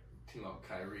to team up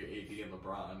Kyrie, AD, and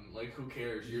LeBron? Like, who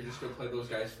cares? You're just gonna play those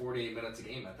guys 48 minutes a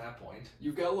game at that point.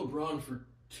 You've got LeBron for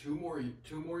two more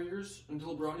years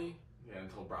until Bronny. Yeah,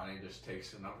 until Bronny just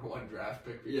takes the #1 draft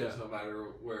pick because no matter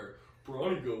where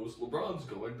Bronny goes, LeBron's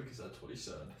going because that's what he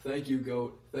said. Thank you,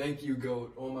 GOAT. Thank you,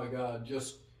 GOAT. Oh my God,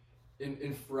 just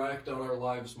infract on our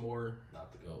lives more.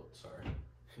 Not the GOAT, sorry.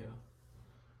 Yeah.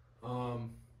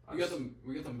 We got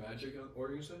the Magic. What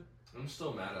are you saying? I'm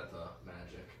still mad at the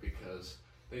Magic because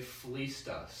they fleeced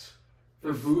us.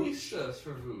 For Fleeced us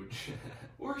for Vooch.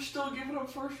 We're still giving up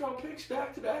first round picks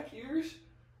back-to-back years?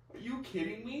 Are you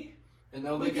kidding me? And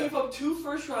now We gave up 2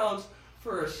 first rounds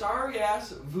for a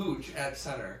sorry-ass Vooch at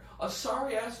center. A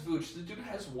sorry-ass Vooch. The dude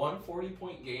has 1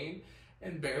 40-point game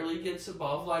and barely gets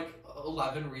above,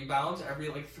 11 rebounds every,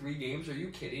 3 games. Are you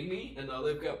kidding me? And now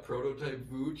they've got prototype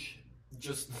Vooch,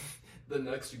 just the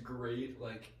next great,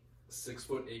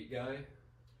 6'8" guy.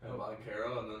 And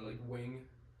Boncaro, and then, wing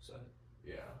side.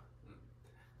 Yeah.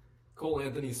 Cole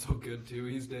Anthony's so good, too.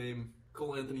 He's Dame.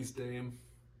 Cole Anthony's Dame.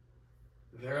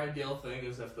 Their ideal thing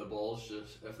is if the Bulls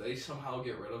if they somehow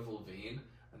get rid of Levine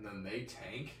and then they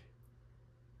tank,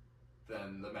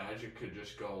 then the Magic could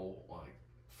just go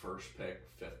first pick,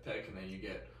 5th pick, and then you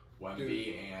get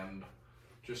Wemby and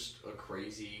just a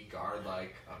crazy guard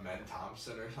like Amen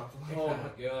Thompson or something like that. Oh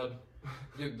my God.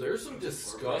 Dude, there's some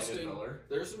disgusting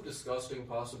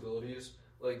possibilities.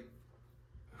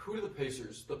 Who are the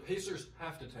Pacers? The Pacers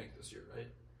have to tank this year,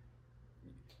 right?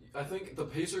 I think the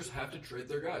Pacers have to trade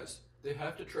their guys. They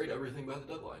have to trade everything by the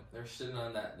deadline. They're sitting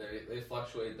on that. They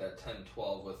fluctuate that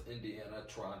 10-12 with Indiana,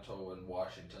 Toronto, and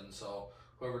Washington. So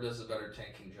whoever does a better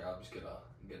tanking job is gonna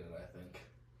get it. I think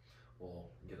will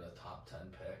get a top 10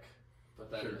 pick. But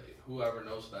then whoever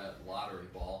knows that lottery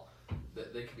ball,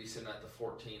 they could be sitting at the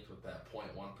 14th with that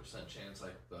 0.1% chance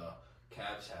like the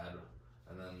Cavs had.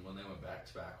 And then when they went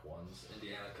back-to-back ones,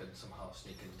 Indiana could somehow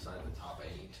sneak inside the top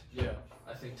 8. Yeah.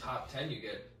 I think top 10 you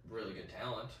get really good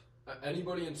talent.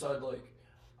 Anybody inside,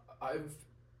 I've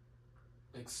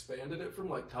expanded it from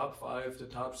top 5 to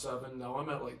top 7. Now I'm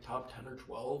at top 10 or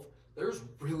 12. There's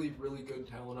really, really good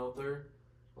talent out there.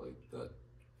 That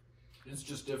it's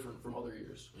just different from other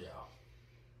years. Yeah.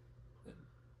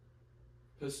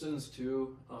 Pistons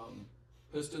too.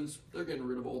 Pistons, they're getting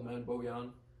rid of old man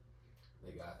Bojan.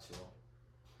 They got to.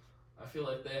 I feel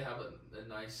like they have a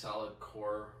nice solid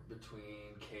core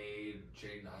between Cade,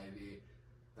 Jaden Ivey.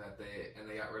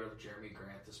 They got rid of Jeremy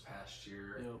Grant this past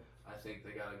year. Yep. I think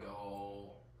they gotta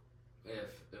go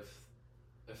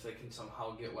if they can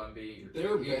somehow get Wemby.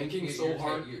 They're banking so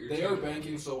hard. They are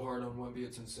banking so hard on Wemby.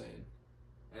 It's insane.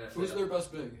 And who's their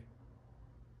best big?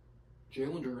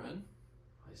 Jalen Duren.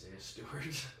 Isaiah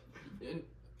Stewart. And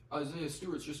Isaiah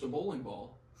Stewart's just a bowling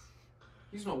ball.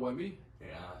 He's not Wemby.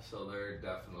 Yeah, so they're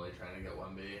definitely trying to get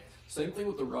Wemby. Same thing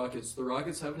with the Rockets. The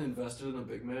Rockets haven't invested in a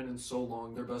big man in so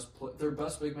long. Their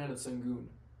best big man is Sengun.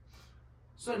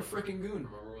 Sen freaking Goon.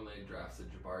 Remember when they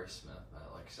drafted Jabari Smith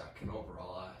at 2nd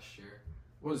overall last year?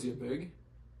 What is he, a big?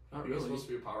 Not really. He's supposed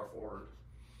to be a power forward.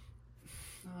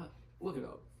 Look it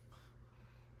up.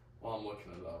 While I'm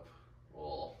looking it up,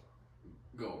 we'll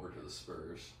go over to the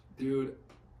Spurs. Dude,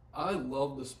 I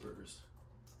love the Spurs,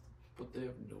 but they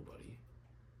have nobody.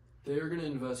 They are going to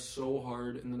invest so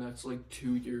hard in the next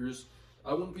 2 years.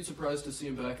 I wouldn't be surprised to see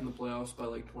him back in the playoffs by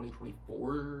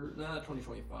 2024.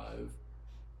 2025.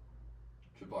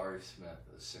 Jabari Smith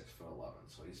is 6'11",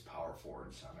 so he's power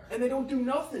forward center. And they don't do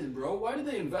nothing, bro. Why did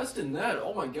they invest in that?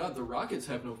 Oh my God, the Rockets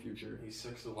have no future. He's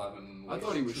 6'11". I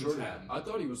thought he was shorter. I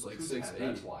thought he was 6'8".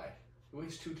 That's why. He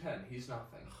weighs 210. He's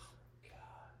nothing. Oh,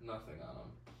 God. Nothing on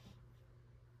him.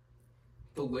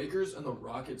 The Lakers and the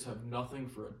Rockets have nothing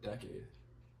for a decade.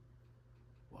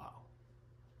 Wow.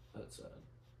 That's sad.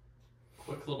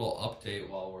 Quick little update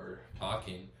while we're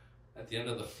talking. At the end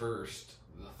of the first,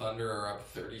 the Thunder are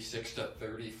up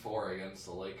 36-34 against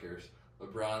the Lakers.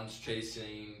 LeBron's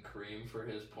chasing Kareem for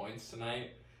his points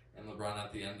tonight, and LeBron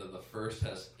at the end of the first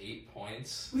has 8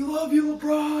 points. We love you,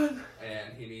 LeBron!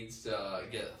 And he needs to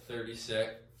get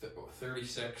 36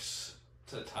 36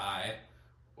 to tie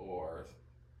or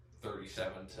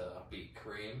 37 to beat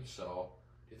Kareem. So,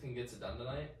 do you think he gets it done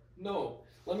tonight? No.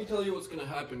 Let me tell you what's going to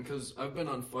happen, because I've been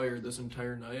on fire this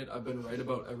entire night. I've been right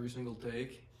about every single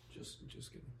take. Just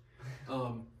kidding.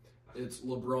 It's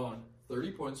LeBron,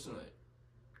 30 points tonight.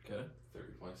 Okay?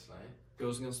 30 points tonight.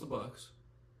 Goes against the Bucks.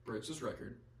 Breaks his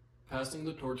record. Passing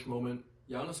the torch moment.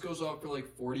 Giannis goes off for like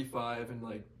 45 and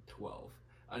like 12.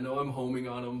 I know I'm homing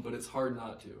on him, but it's hard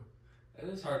not to. It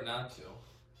is hard not to.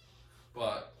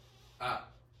 But I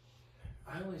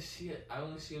only see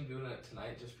him doing it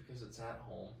tonight just because it's at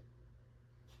home.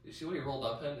 You see what he rolled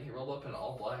up in? He rolled up in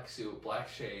all black suit, black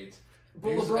shades.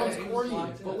 But LeBron's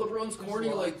corny. But LeBron's corny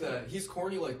like that. He's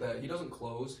corny like that. He doesn't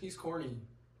close. He's corny.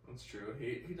 That's true.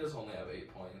 He does only have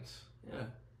 8 points. Yeah.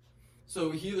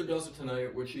 So he either does it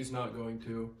tonight, which he's not going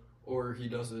to, or he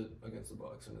does it against the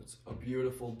Bucks, and it's a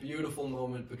beautiful, beautiful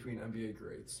moment between NBA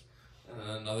greats. And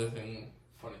then another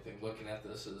funny thing, looking at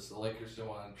this is the Lakers don't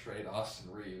want to trade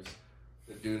Austin Reeves.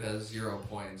 The dude has 0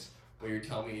 points, but you're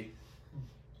telling me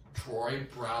Troy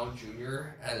Brown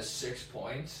Jr. has 6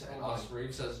 points and Austin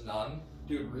Reeves has none?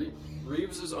 Dude,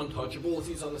 Reeves is untouchable.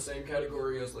 He's on the same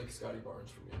category as like Scotty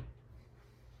Barnes for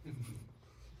me.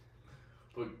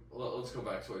 But let's go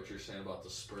back to what you're saying about the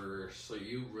Spurs. So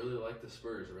you really like the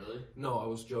Spurs, really? No, I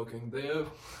was joking.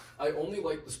 I only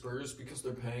like the Spurs because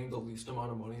they're paying the least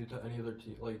amount of money to any other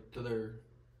team, like to their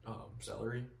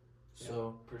salary.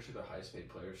 So yeah, pretty sure the highest paid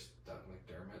players, Doug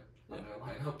McDermott, in their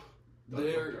lineup.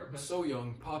 They're so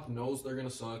young. Pop knows they're gonna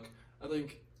suck. I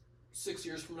think 6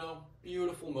 years from now,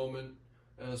 beautiful moment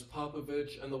as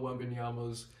Popovich and the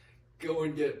Wembanyamas go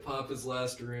and get Pop his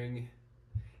last ring.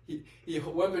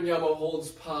 Wembanyama holds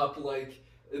Pop like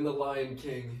in The Lion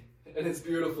King, and it's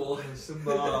beautiful.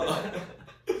 Simba.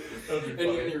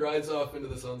 and he rides off into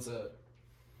the sunset.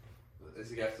 Is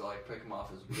he have to like pick him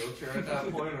off his wheelchair at that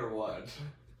point, or what?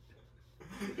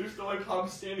 There's no like Pop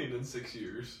standing in 6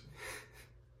 years.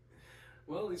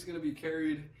 Well, he's gonna be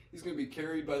carried. He's gonna be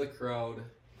carried by the crowd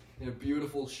in a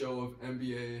beautiful show of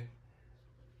NBA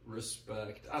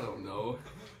respect. I don't know.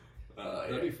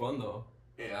 That'd be fun though.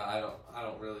 Yeah, I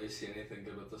don't really see anything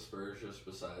good with the Spurs just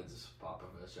besides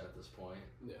Popovich at this point.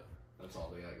 Yeah. That's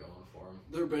all they got going for them.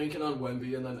 They're banking on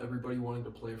Wemby and then everybody wanting to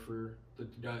play for the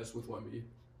guys with Wemby.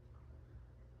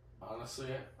 Honestly,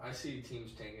 I see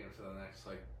teams tanking for the next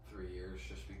like 3 years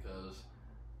just because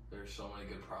there's so many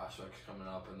good prospects coming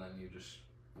up, and then you just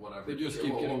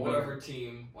whatever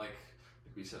team, like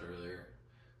we said earlier,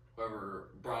 whoever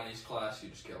Bronny's class, you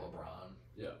just get LeBron.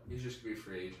 Yeah. He's just going to be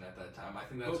free agent at that time. I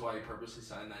think that's why he purposely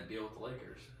signed that deal with the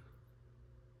Lakers.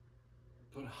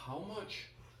 But how much?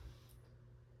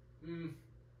 No,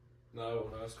 I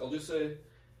won't ask. I'll just say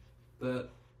that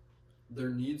there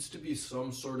needs to be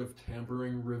some sort of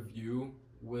tampering review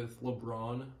with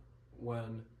LeBron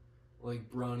when, like,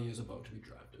 Bronny is about to be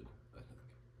drafted, I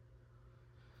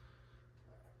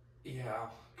think. Yeah,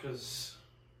 because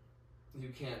you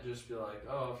can't just be like,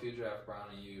 oh, if you draft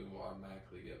Bronny, you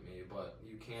automatically get me. But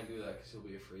you can't do that because he'll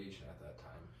be a free agent at that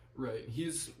time. Right.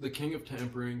 He's the king of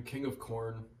tampering, king of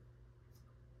corn.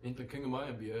 Ain't the king of my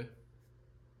NBA.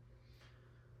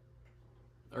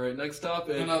 All right, next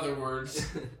topic. In other words,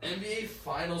 NBA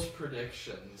Finals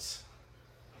predictions.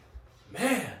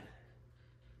 Man,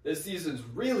 this season's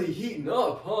really heating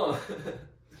up, huh?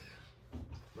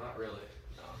 Not really.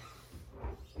 No.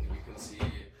 You can see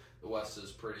the West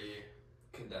is pretty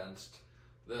condensed.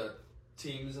 The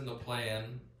teams in the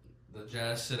play-in, the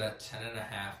Jazz sit at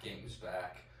 10.5 games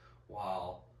back,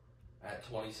 while at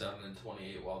 27 and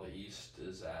 28, while the East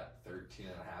is at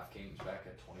 13.5 games back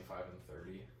at 25 and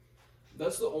 30.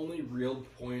 That's the only real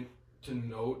point to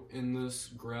note in this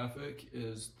graphic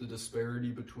is the disparity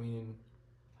between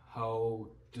how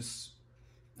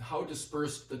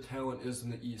dispersed the talent is in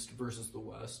the East versus the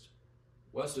West.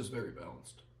 West is very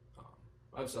balanced.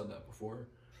 I've said that before.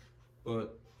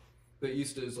 But the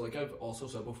East is, like I've also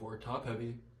said before, top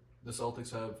heavy. The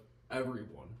Celtics have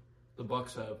everyone. The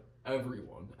Bucks have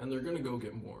everyone. And they're going to go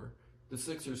get more. The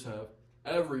Sixers have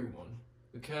everyone.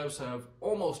 The Cavs have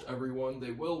almost everyone.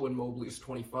 They will when Mobley's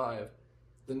 25.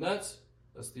 The Nets,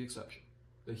 that's the exception.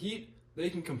 The Heat, they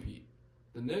can compete.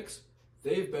 The Knicks,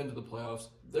 they've been to the playoffs.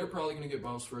 They're probably going to get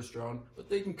bounced first round, but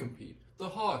they can compete. The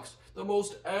Hawks, the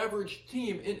most average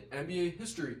team in NBA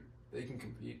history, they can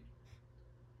compete.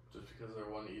 Just because they're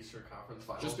one Eastern Conference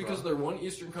Finals Just because they're one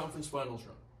Eastern Conference Finals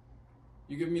run.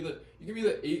 You give me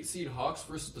the 8 seed Hawks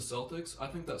versus the Celtics, I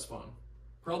think that's fun.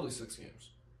 Probably 6 games.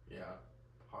 Yeah.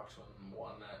 Hawks won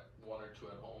one or two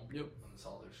at home. Yep. And the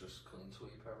Celtics just clean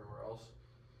sweep everywhere else.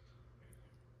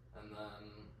 And then,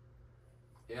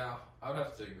 yeah, I would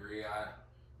have to agree.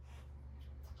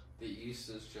 The East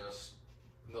is just,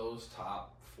 those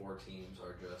top 4 teams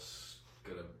are just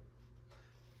gonna,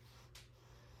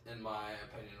 in my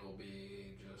opinion, will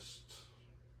be just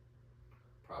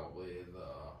probably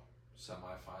the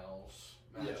semifinals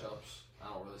matchups.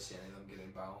 I don't really see any of them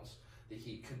getting bounced. The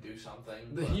Heat could do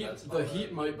something. The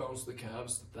Heat might bounce the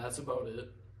Cavs. That's about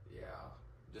it. Yeah,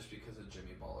 just because of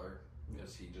Jimmy Butler,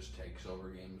 because he just takes over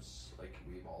games like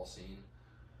we've all seen.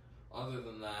 Other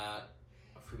than that,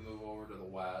 if we move over to the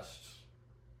West,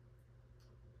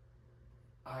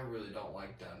 I really don't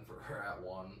like Denver at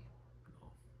 1.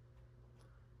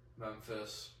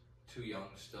 Memphis, too young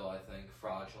still, I think.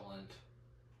 Fraudulent.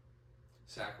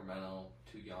 Sacramento,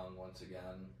 too young once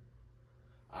again.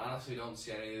 I honestly don't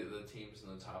see any of the teams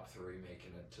in the top 3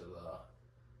 making it to the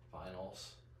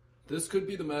finals. This could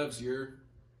be the Mavs' year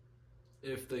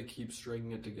if they keep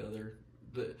stringing it together.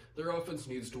 Their offense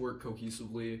needs to work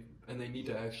cohesively, and they need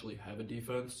to actually have a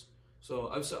defense. So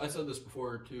I said this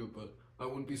before too, but I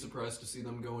wouldn't be surprised to see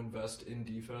them go invest in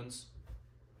defense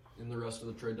in the rest of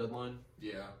the trade deadline.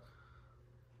 Yeah.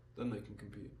 Then they can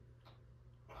compete.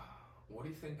 What do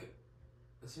you think?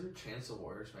 Is there a chance the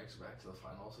Warriors makes it back to the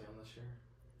finals again this year?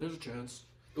 There's a chance.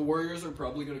 The Warriors are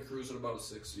probably going to cruise at about a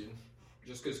 6 seed,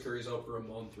 just because Curry's out for a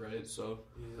month, right? So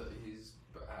he's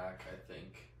back, I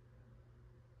think,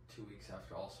 2 weeks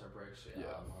after All-Star break, so yeah,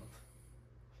 a month.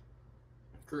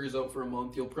 Curry's out for a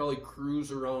month. You'll probably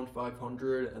cruise around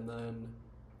 500, and then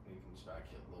he comes back,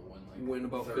 he'll win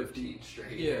about 50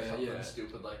 straight. Yeah, or something yeah.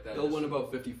 Stupid like that. They'll win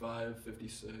about 55,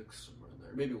 56, somewhere in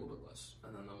there, maybe a little bit less.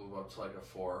 And then they'll move up to like a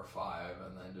 4 or 5,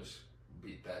 and then just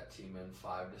beat that team in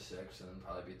 5 to 6, and then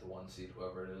probably beat the 1 seed,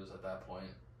 whoever it is at that point.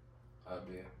 That would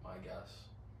be my guess.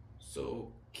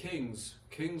 So Kings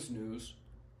news.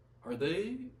 Are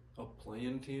they a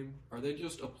play-in team? Are they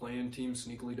just a play-in team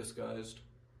sneakily disguised?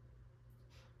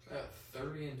 They're at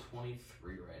 30 and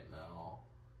 23 right now.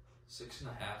 6.5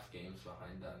 games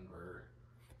behind Denver.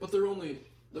 But they're only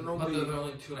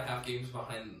 2.5 games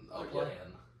behind a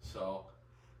play-in. So,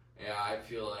 yeah, I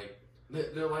feel like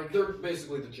they're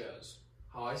basically the Jazz.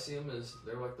 How I see them is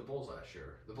they're like the Bulls last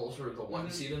year. The Bulls were the 1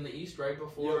 seed in the East right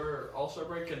before All-Star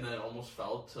break, and then almost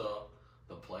fell to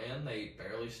the play-in. They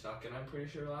barely snuck in, I'm pretty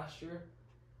sure, last year.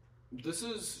 This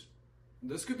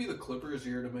could be the Clippers'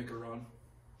 year to make a run.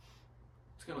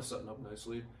 It's kind of setting up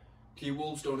nicely.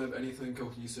 T-Wolves don't have anything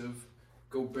cohesive.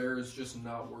 Gobert is just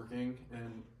not working,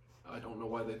 and I don't know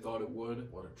why they thought it would.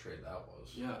 What a trade that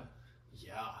was. Yeah.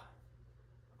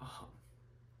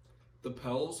 The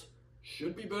Pels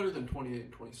should be better than 28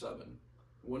 and 27.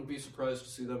 Wouldn't be surprised to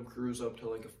see them cruise up to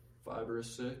like a 5 or a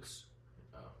 6.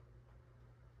 Oh.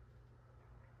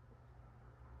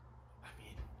 I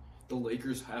mean, the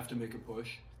Lakers have to make a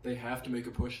push. They have to make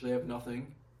a push. They have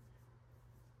nothing.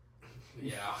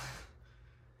 Yeah.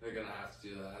 They're going to have to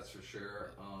do that, that's for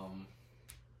sure.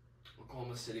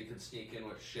 Oklahoma City could sneak in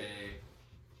with Shea.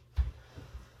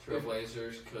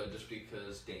 Trailblazers could, just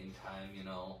because Dame time, you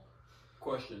know.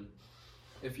 Question.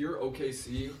 If you're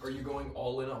OKC, are you going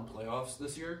all in on playoffs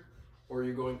this year? Or are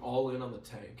you going all in on the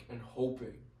tank and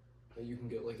hoping that you can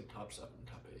get like a top 7,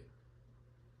 top 8?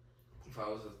 If I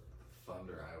was a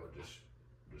Thunder, I would just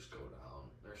go down.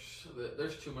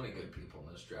 There's too many good people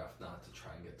in this draft not to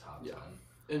try and get top 10.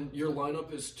 And your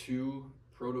lineup is too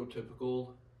prototypical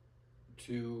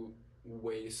to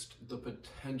waste the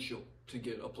potential to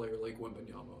get a player like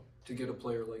Wembanyama, to get a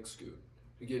player like Scoot,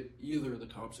 to get either of the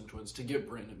Thompson twins, to get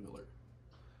Brandon Miller.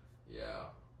 Yeah,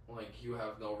 like you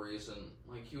have no reason.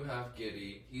 Like you have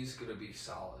Giddey, he's gonna be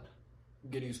solid.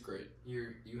 Giddey's great.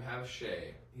 You have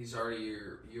Shea, he's already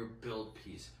your build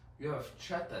piece. You have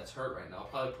Chet that's hurt right now,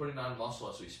 probably putting on muscle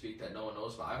as we speak that no one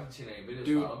knows about. I haven't seen any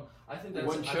videos about him. I think that's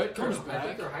when Chet comes back, I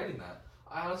think they're hiding that.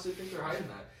 I honestly think they're hiding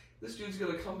that. This dude's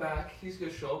gonna come back. He's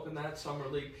gonna show up in that summer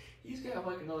league. He's gonna have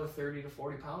like another 30 to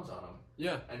 40 pounds on him.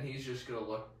 Yeah, and he's just gonna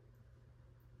look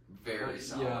very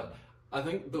solid. Yeah, I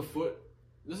think the foot.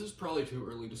 This is probably too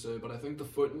early to say, but I think the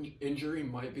foot injury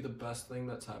might be the best thing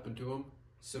that's happened to him,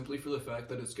 simply for the fact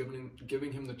that it's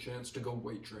giving him the chance to go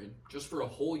weight train. Just for a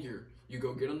whole year, you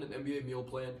go get on an NBA meal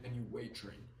plan and you weight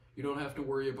train. You don't have to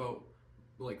worry about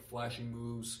like flashing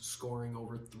moves, scoring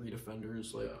over 3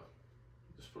 defenders. Like,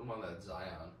 just put him on that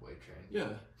Zion weight train. Yeah,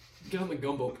 get on the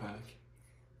gumbo pack.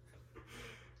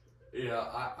 Yeah,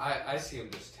 I see him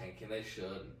just tanking. They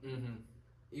should. Mm-hmm.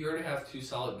 You already have 2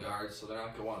 solid guards, so they're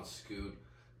not going to want to scoot.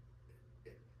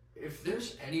 If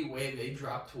there's any way they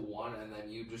drop to 1 and then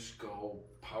you just go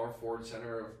power forward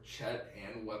center of Chet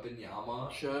and Wembanyama.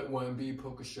 Chet, Wemby,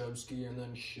 Pokusevski, and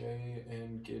then Shea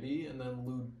and Giddey, and then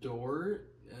Lou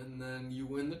Dort, and then you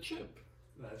win the chip.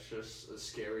 That's just a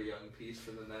scary young piece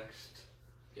for the next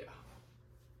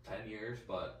 10 years,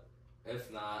 but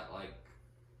if not, like,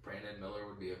 Brandon Miller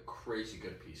would be a crazy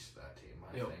good piece to that team,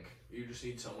 I think. You just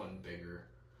need someone bigger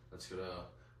that's going to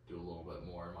do a little bit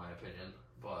more, in my opinion.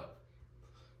 But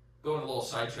going a little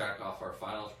sidetrack off our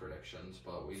finals predictions,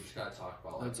 but we just got to talk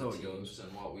about like, the teams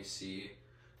and what we see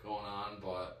going on.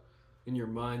 But in your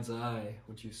mind's eye,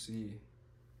 what you see,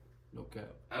 no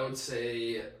cap. I would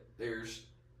say there's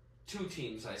two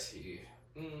teams I see.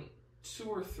 2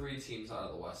 or 3 teams out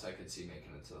of the West I could see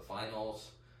making it to the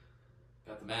finals.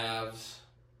 Got the Mavs.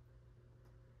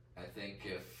 I think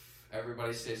if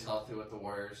everybody stays healthy with the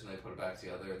Warriors and they put it back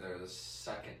together, they're the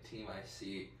second team I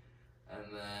see.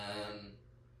 And then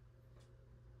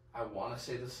I want to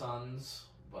say the Suns,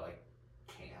 but I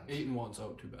can't. 8-1's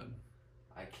out, too bad.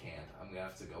 I can't. I'm going to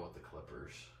have to go with the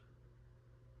Clippers.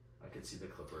 I could see the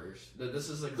Clippers. This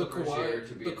is the Clippers year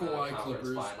to be in the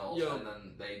conference finals, and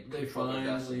then they finally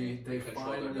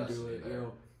do it.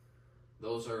 Yeah.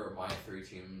 Those are my 3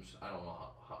 teams. I don't know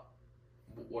how.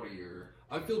 What are your?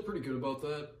 I feel pretty good about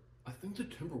that. I think the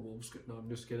Timberwolves. No, I'm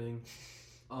just kidding.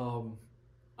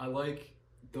 I like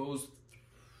those.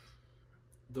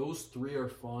 Those 3 are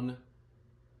fun.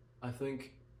 I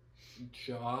think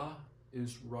Ja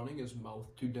is running his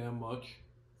mouth too damn much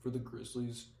for the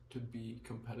Grizzlies to be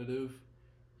competitive.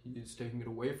 He is taking it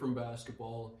away from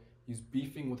basketball. He's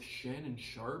beefing with Shannon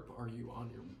Sharp. Are you on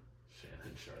your...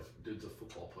 Shannon Sharp. Dude's a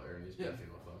football player and he's beefing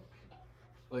with him.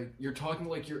 Like, you're talking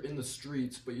like you're in the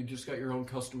streets, but you just got your own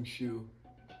custom shoe.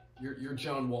 You're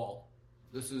John Wall.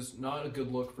 This is not a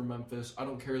good look for Memphis. I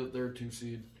don't care that they're a 2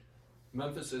 seed.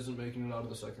 Memphis isn't making it out of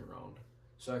the second round.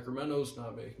 Sacramento's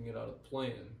not making it out of the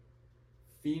play-in.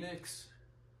 Phoenix,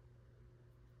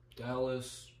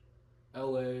 Dallas,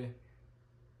 LA,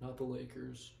 not the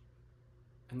Lakers,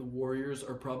 and the Warriors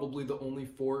are probably the only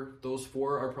 4. Those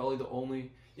 4 are probably the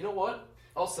only... You know what?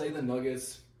 I'll say the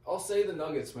Nuggets.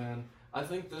 Man. I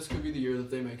think this could be the year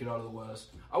that they make it out of the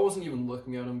West. I wasn't even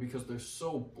looking at them because they're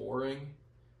so boring.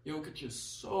 Jokic is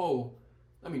so...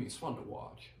 I mean, he's fun to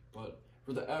watch, but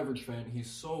for the average fan, he's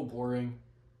so boring.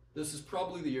 This is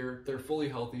probably the year they're fully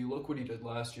healthy. Look what he did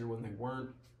last year when they weren't.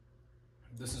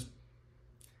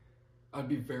 I'd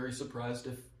be very surprised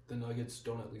if the Nuggets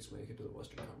don't at least make it to the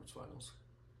Western Conference Finals.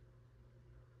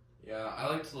 Yeah, I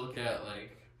like to look at,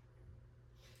 like,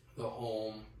 the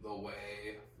home, the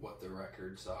away, what the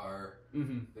records are.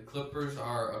 Mm-hmm. The Clippers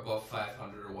are above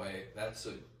 500 away. That's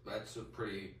a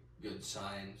pretty good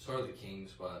sign. So are the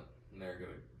Kings, but they're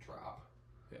going to drop.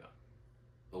 Yeah.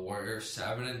 The Warriors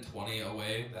 7-20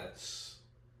 away. That's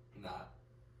not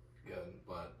good,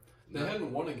 but they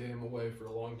hadn't won a game away for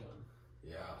a long time.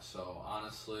 Yeah. So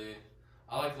honestly,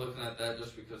 I like looking at that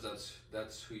just because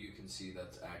that's who you can see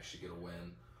that's actually going to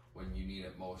win when you need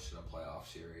it most in a playoff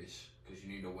series, because you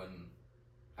need to win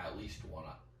at least one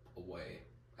away,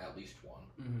 at least one.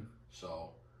 Mm-hmm.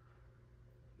 So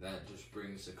that just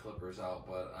brings the Clippers out,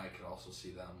 but I could also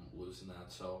see them losing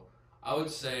that. So I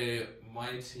would say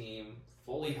my team,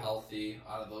 fully healthy,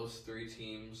 out of those 3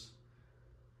 teams,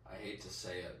 I hate to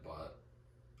say it, but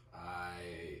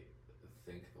I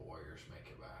think the Warriors make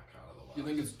it back out of the West. You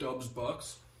think it's Dubs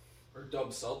Bucks or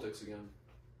Dubs Celtics again?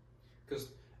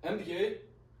 Because NBA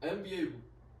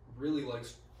really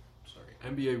likes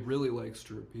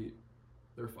to repeat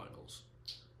their finals.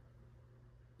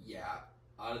 Yeah,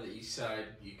 out of the East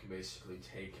Side, you can basically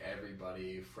take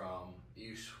everybody from,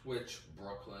 you switch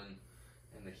Brooklyn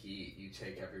and the Heat, you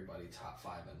take everybody top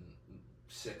 5 and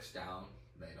 6 down,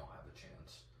 they don't have a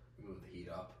chance. You move the Heat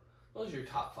up. Those are your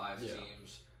top 5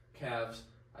 teams. Cavs,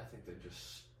 I think they're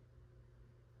just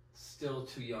still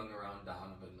too young around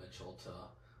Donovan Mitchell to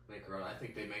make a run. I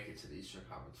think they make it to the Eastern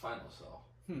Conference Finals, though.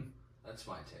 That's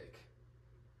my take.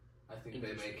 I think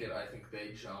they make it. I think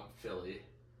they jump Philly.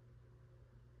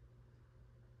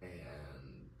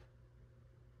 And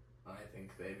I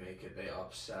think they make it. They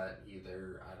upset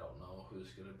either, I don't know who's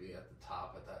going to be at the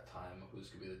top at that time, who's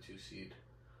going to be the 2 seed.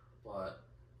 But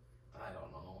I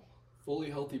don't know. Fully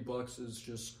healthy Bucks is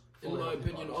just, in my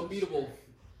opinion, unbeatable.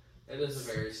 It is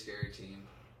a very scary team.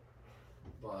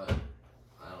 But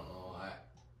I don't know.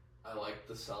 I like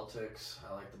the Celtics.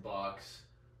 I like the Bucks.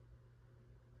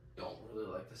 Don't really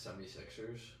like the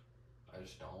 76ers. I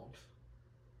just don't.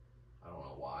 I don't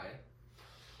know why.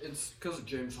 It's because of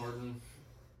James Harden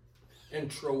and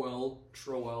Troel.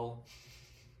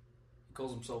 He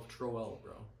calls himself Troel,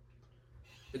 bro.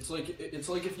 It's like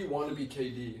if you want to be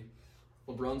KD,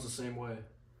 LeBron's the same way.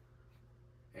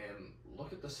 And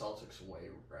look at the Celtics away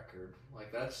record.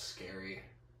 Like, that's scary.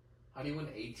 How do you win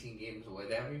 18 games away?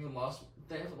 They haven't lost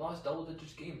double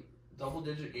digit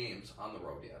games on the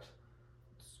road yet.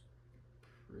 It's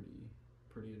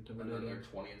pretty intimidating. And then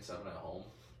they're 20-7 at home.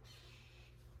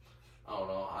 I don't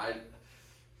know.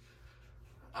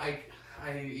 I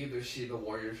either see the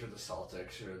Warriors or the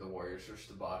Celtics, or the Warriors versus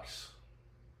the Bucks.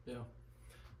 Yeah.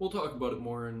 We'll talk about it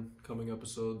more in coming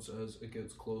episodes as it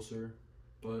gets closer,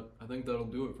 but I think that'll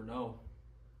do it for now.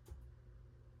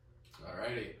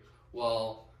 Alrighty.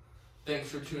 Well, thanks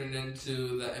for tuning in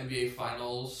to the NBA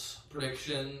Finals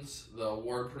predictions, the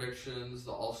award predictions,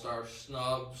 the All-Star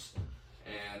snubs,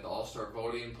 and the All-Star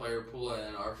voting player pool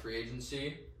and our free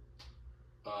agency.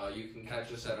 You can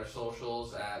catch us at our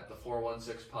socials at the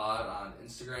 416 Pod on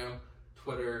Instagram,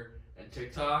 Twitter, and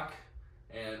TikTok.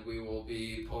 And we will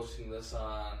be posting this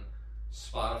on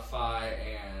Spotify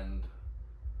and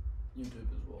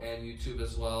YouTube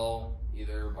as well,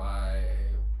 either by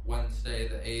Wednesday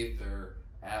the 8th or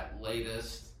at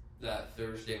latest that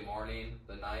Thursday morning,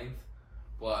 the 9th.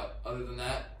 But other than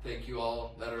that, thank you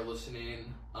all that are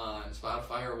listening on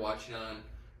Spotify or watching on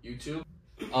YouTube.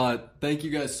 Thank you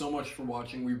guys so much for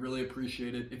watching. We really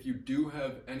appreciate it. If you do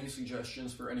have any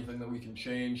suggestions for anything that we can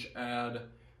change, add,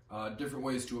 different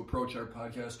ways to approach our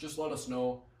podcast, just let us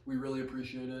know. We really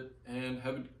appreciate it. And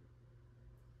have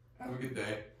a good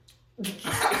day.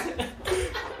 That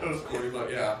was corny, but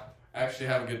yeah. Actually,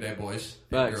 have a good day, boys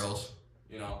and girls.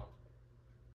 You know.